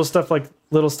 Intrigued. Little stuff like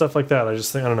that.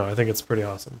 I don't know. I think it's pretty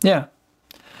awesome. Yeah.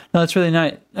 No, that's really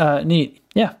neat.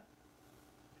 Yeah.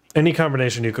 Any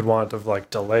combination you could want of like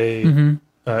delay,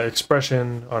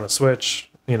 expression on a switch,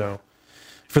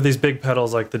 for these big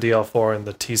pedals like the DL4 and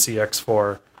the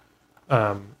TCX4,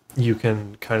 you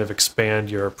can kind of expand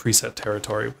your preset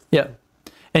territory. Yeah,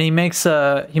 and he makes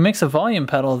a volume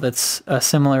pedal that's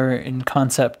similar in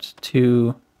concept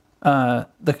to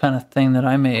the kind of thing that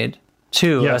I made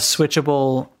too. Yes. A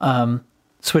switchable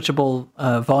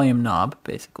volume knob,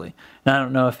 basically. And I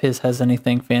don't know if his has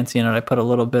anything fancy in it. I put a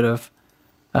little bit of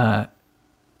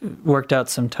worked out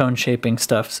some tone shaping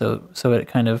stuff, so it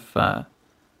kind of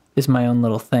is my own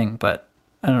little thing, but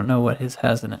I don't know what his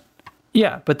has in it.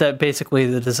 Yeah, but that basically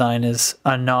the design is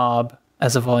a knob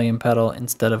as a volume pedal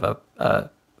instead of a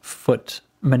foot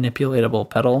manipulatable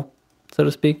pedal, so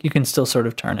to speak. You can still sort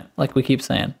of turn it, like we keep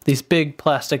saying. These big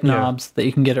plastic knobs that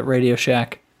you can get at Radio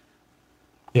Shack.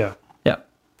 Yeah. Yeah,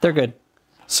 they're good.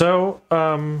 So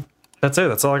that's it.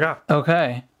 That's all I got.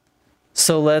 Okay.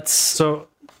 So let's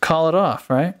call it off,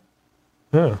 right?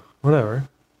 Yeah, whatever.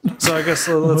 So I guess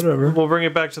Whatever. we'll bring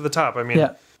it back to the top. I mean,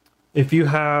 Yeah. if you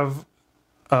have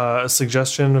a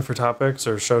suggestion for topics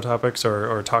or show topics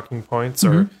or talking points,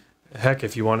 or heck,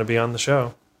 if you want to be on the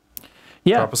show,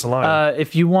 drop us a line.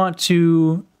 If you want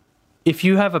to, if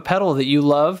you have a pedal that you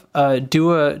love,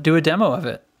 do a demo of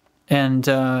it, and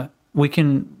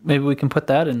maybe we can put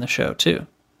that in the show too.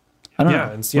 I don't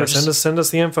know. Send us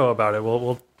the info about it.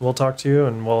 We'll talk to you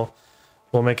and we'll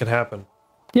make it happen.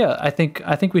 Yeah, I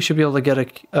think we should be able to get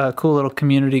a cool little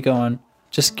community going.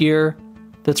 Just gear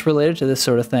that's related to this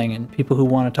sort of thing, and people who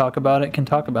want to talk about it can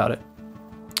talk about it.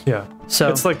 Yeah. So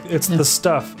it's the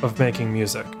stuff of making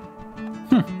music.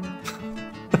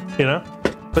 You know?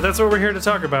 But that's what we're here to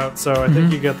talk about, so I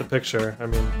think you get the picture. I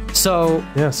mean, so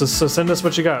send us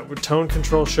what you got.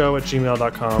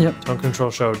 Tonecontrolshow@gmail.com. Yep.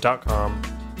 Tonecontrolshow.com.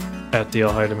 At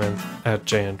DL Heidemann, at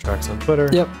JN Tracks on Twitter.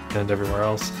 Yep. And everywhere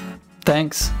else.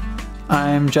 Thanks.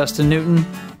 I'm Justin Newton.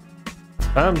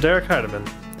 I'm Derek Heidemann.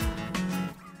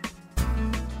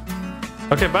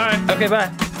 Okay, bye. Okay,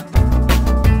 bye.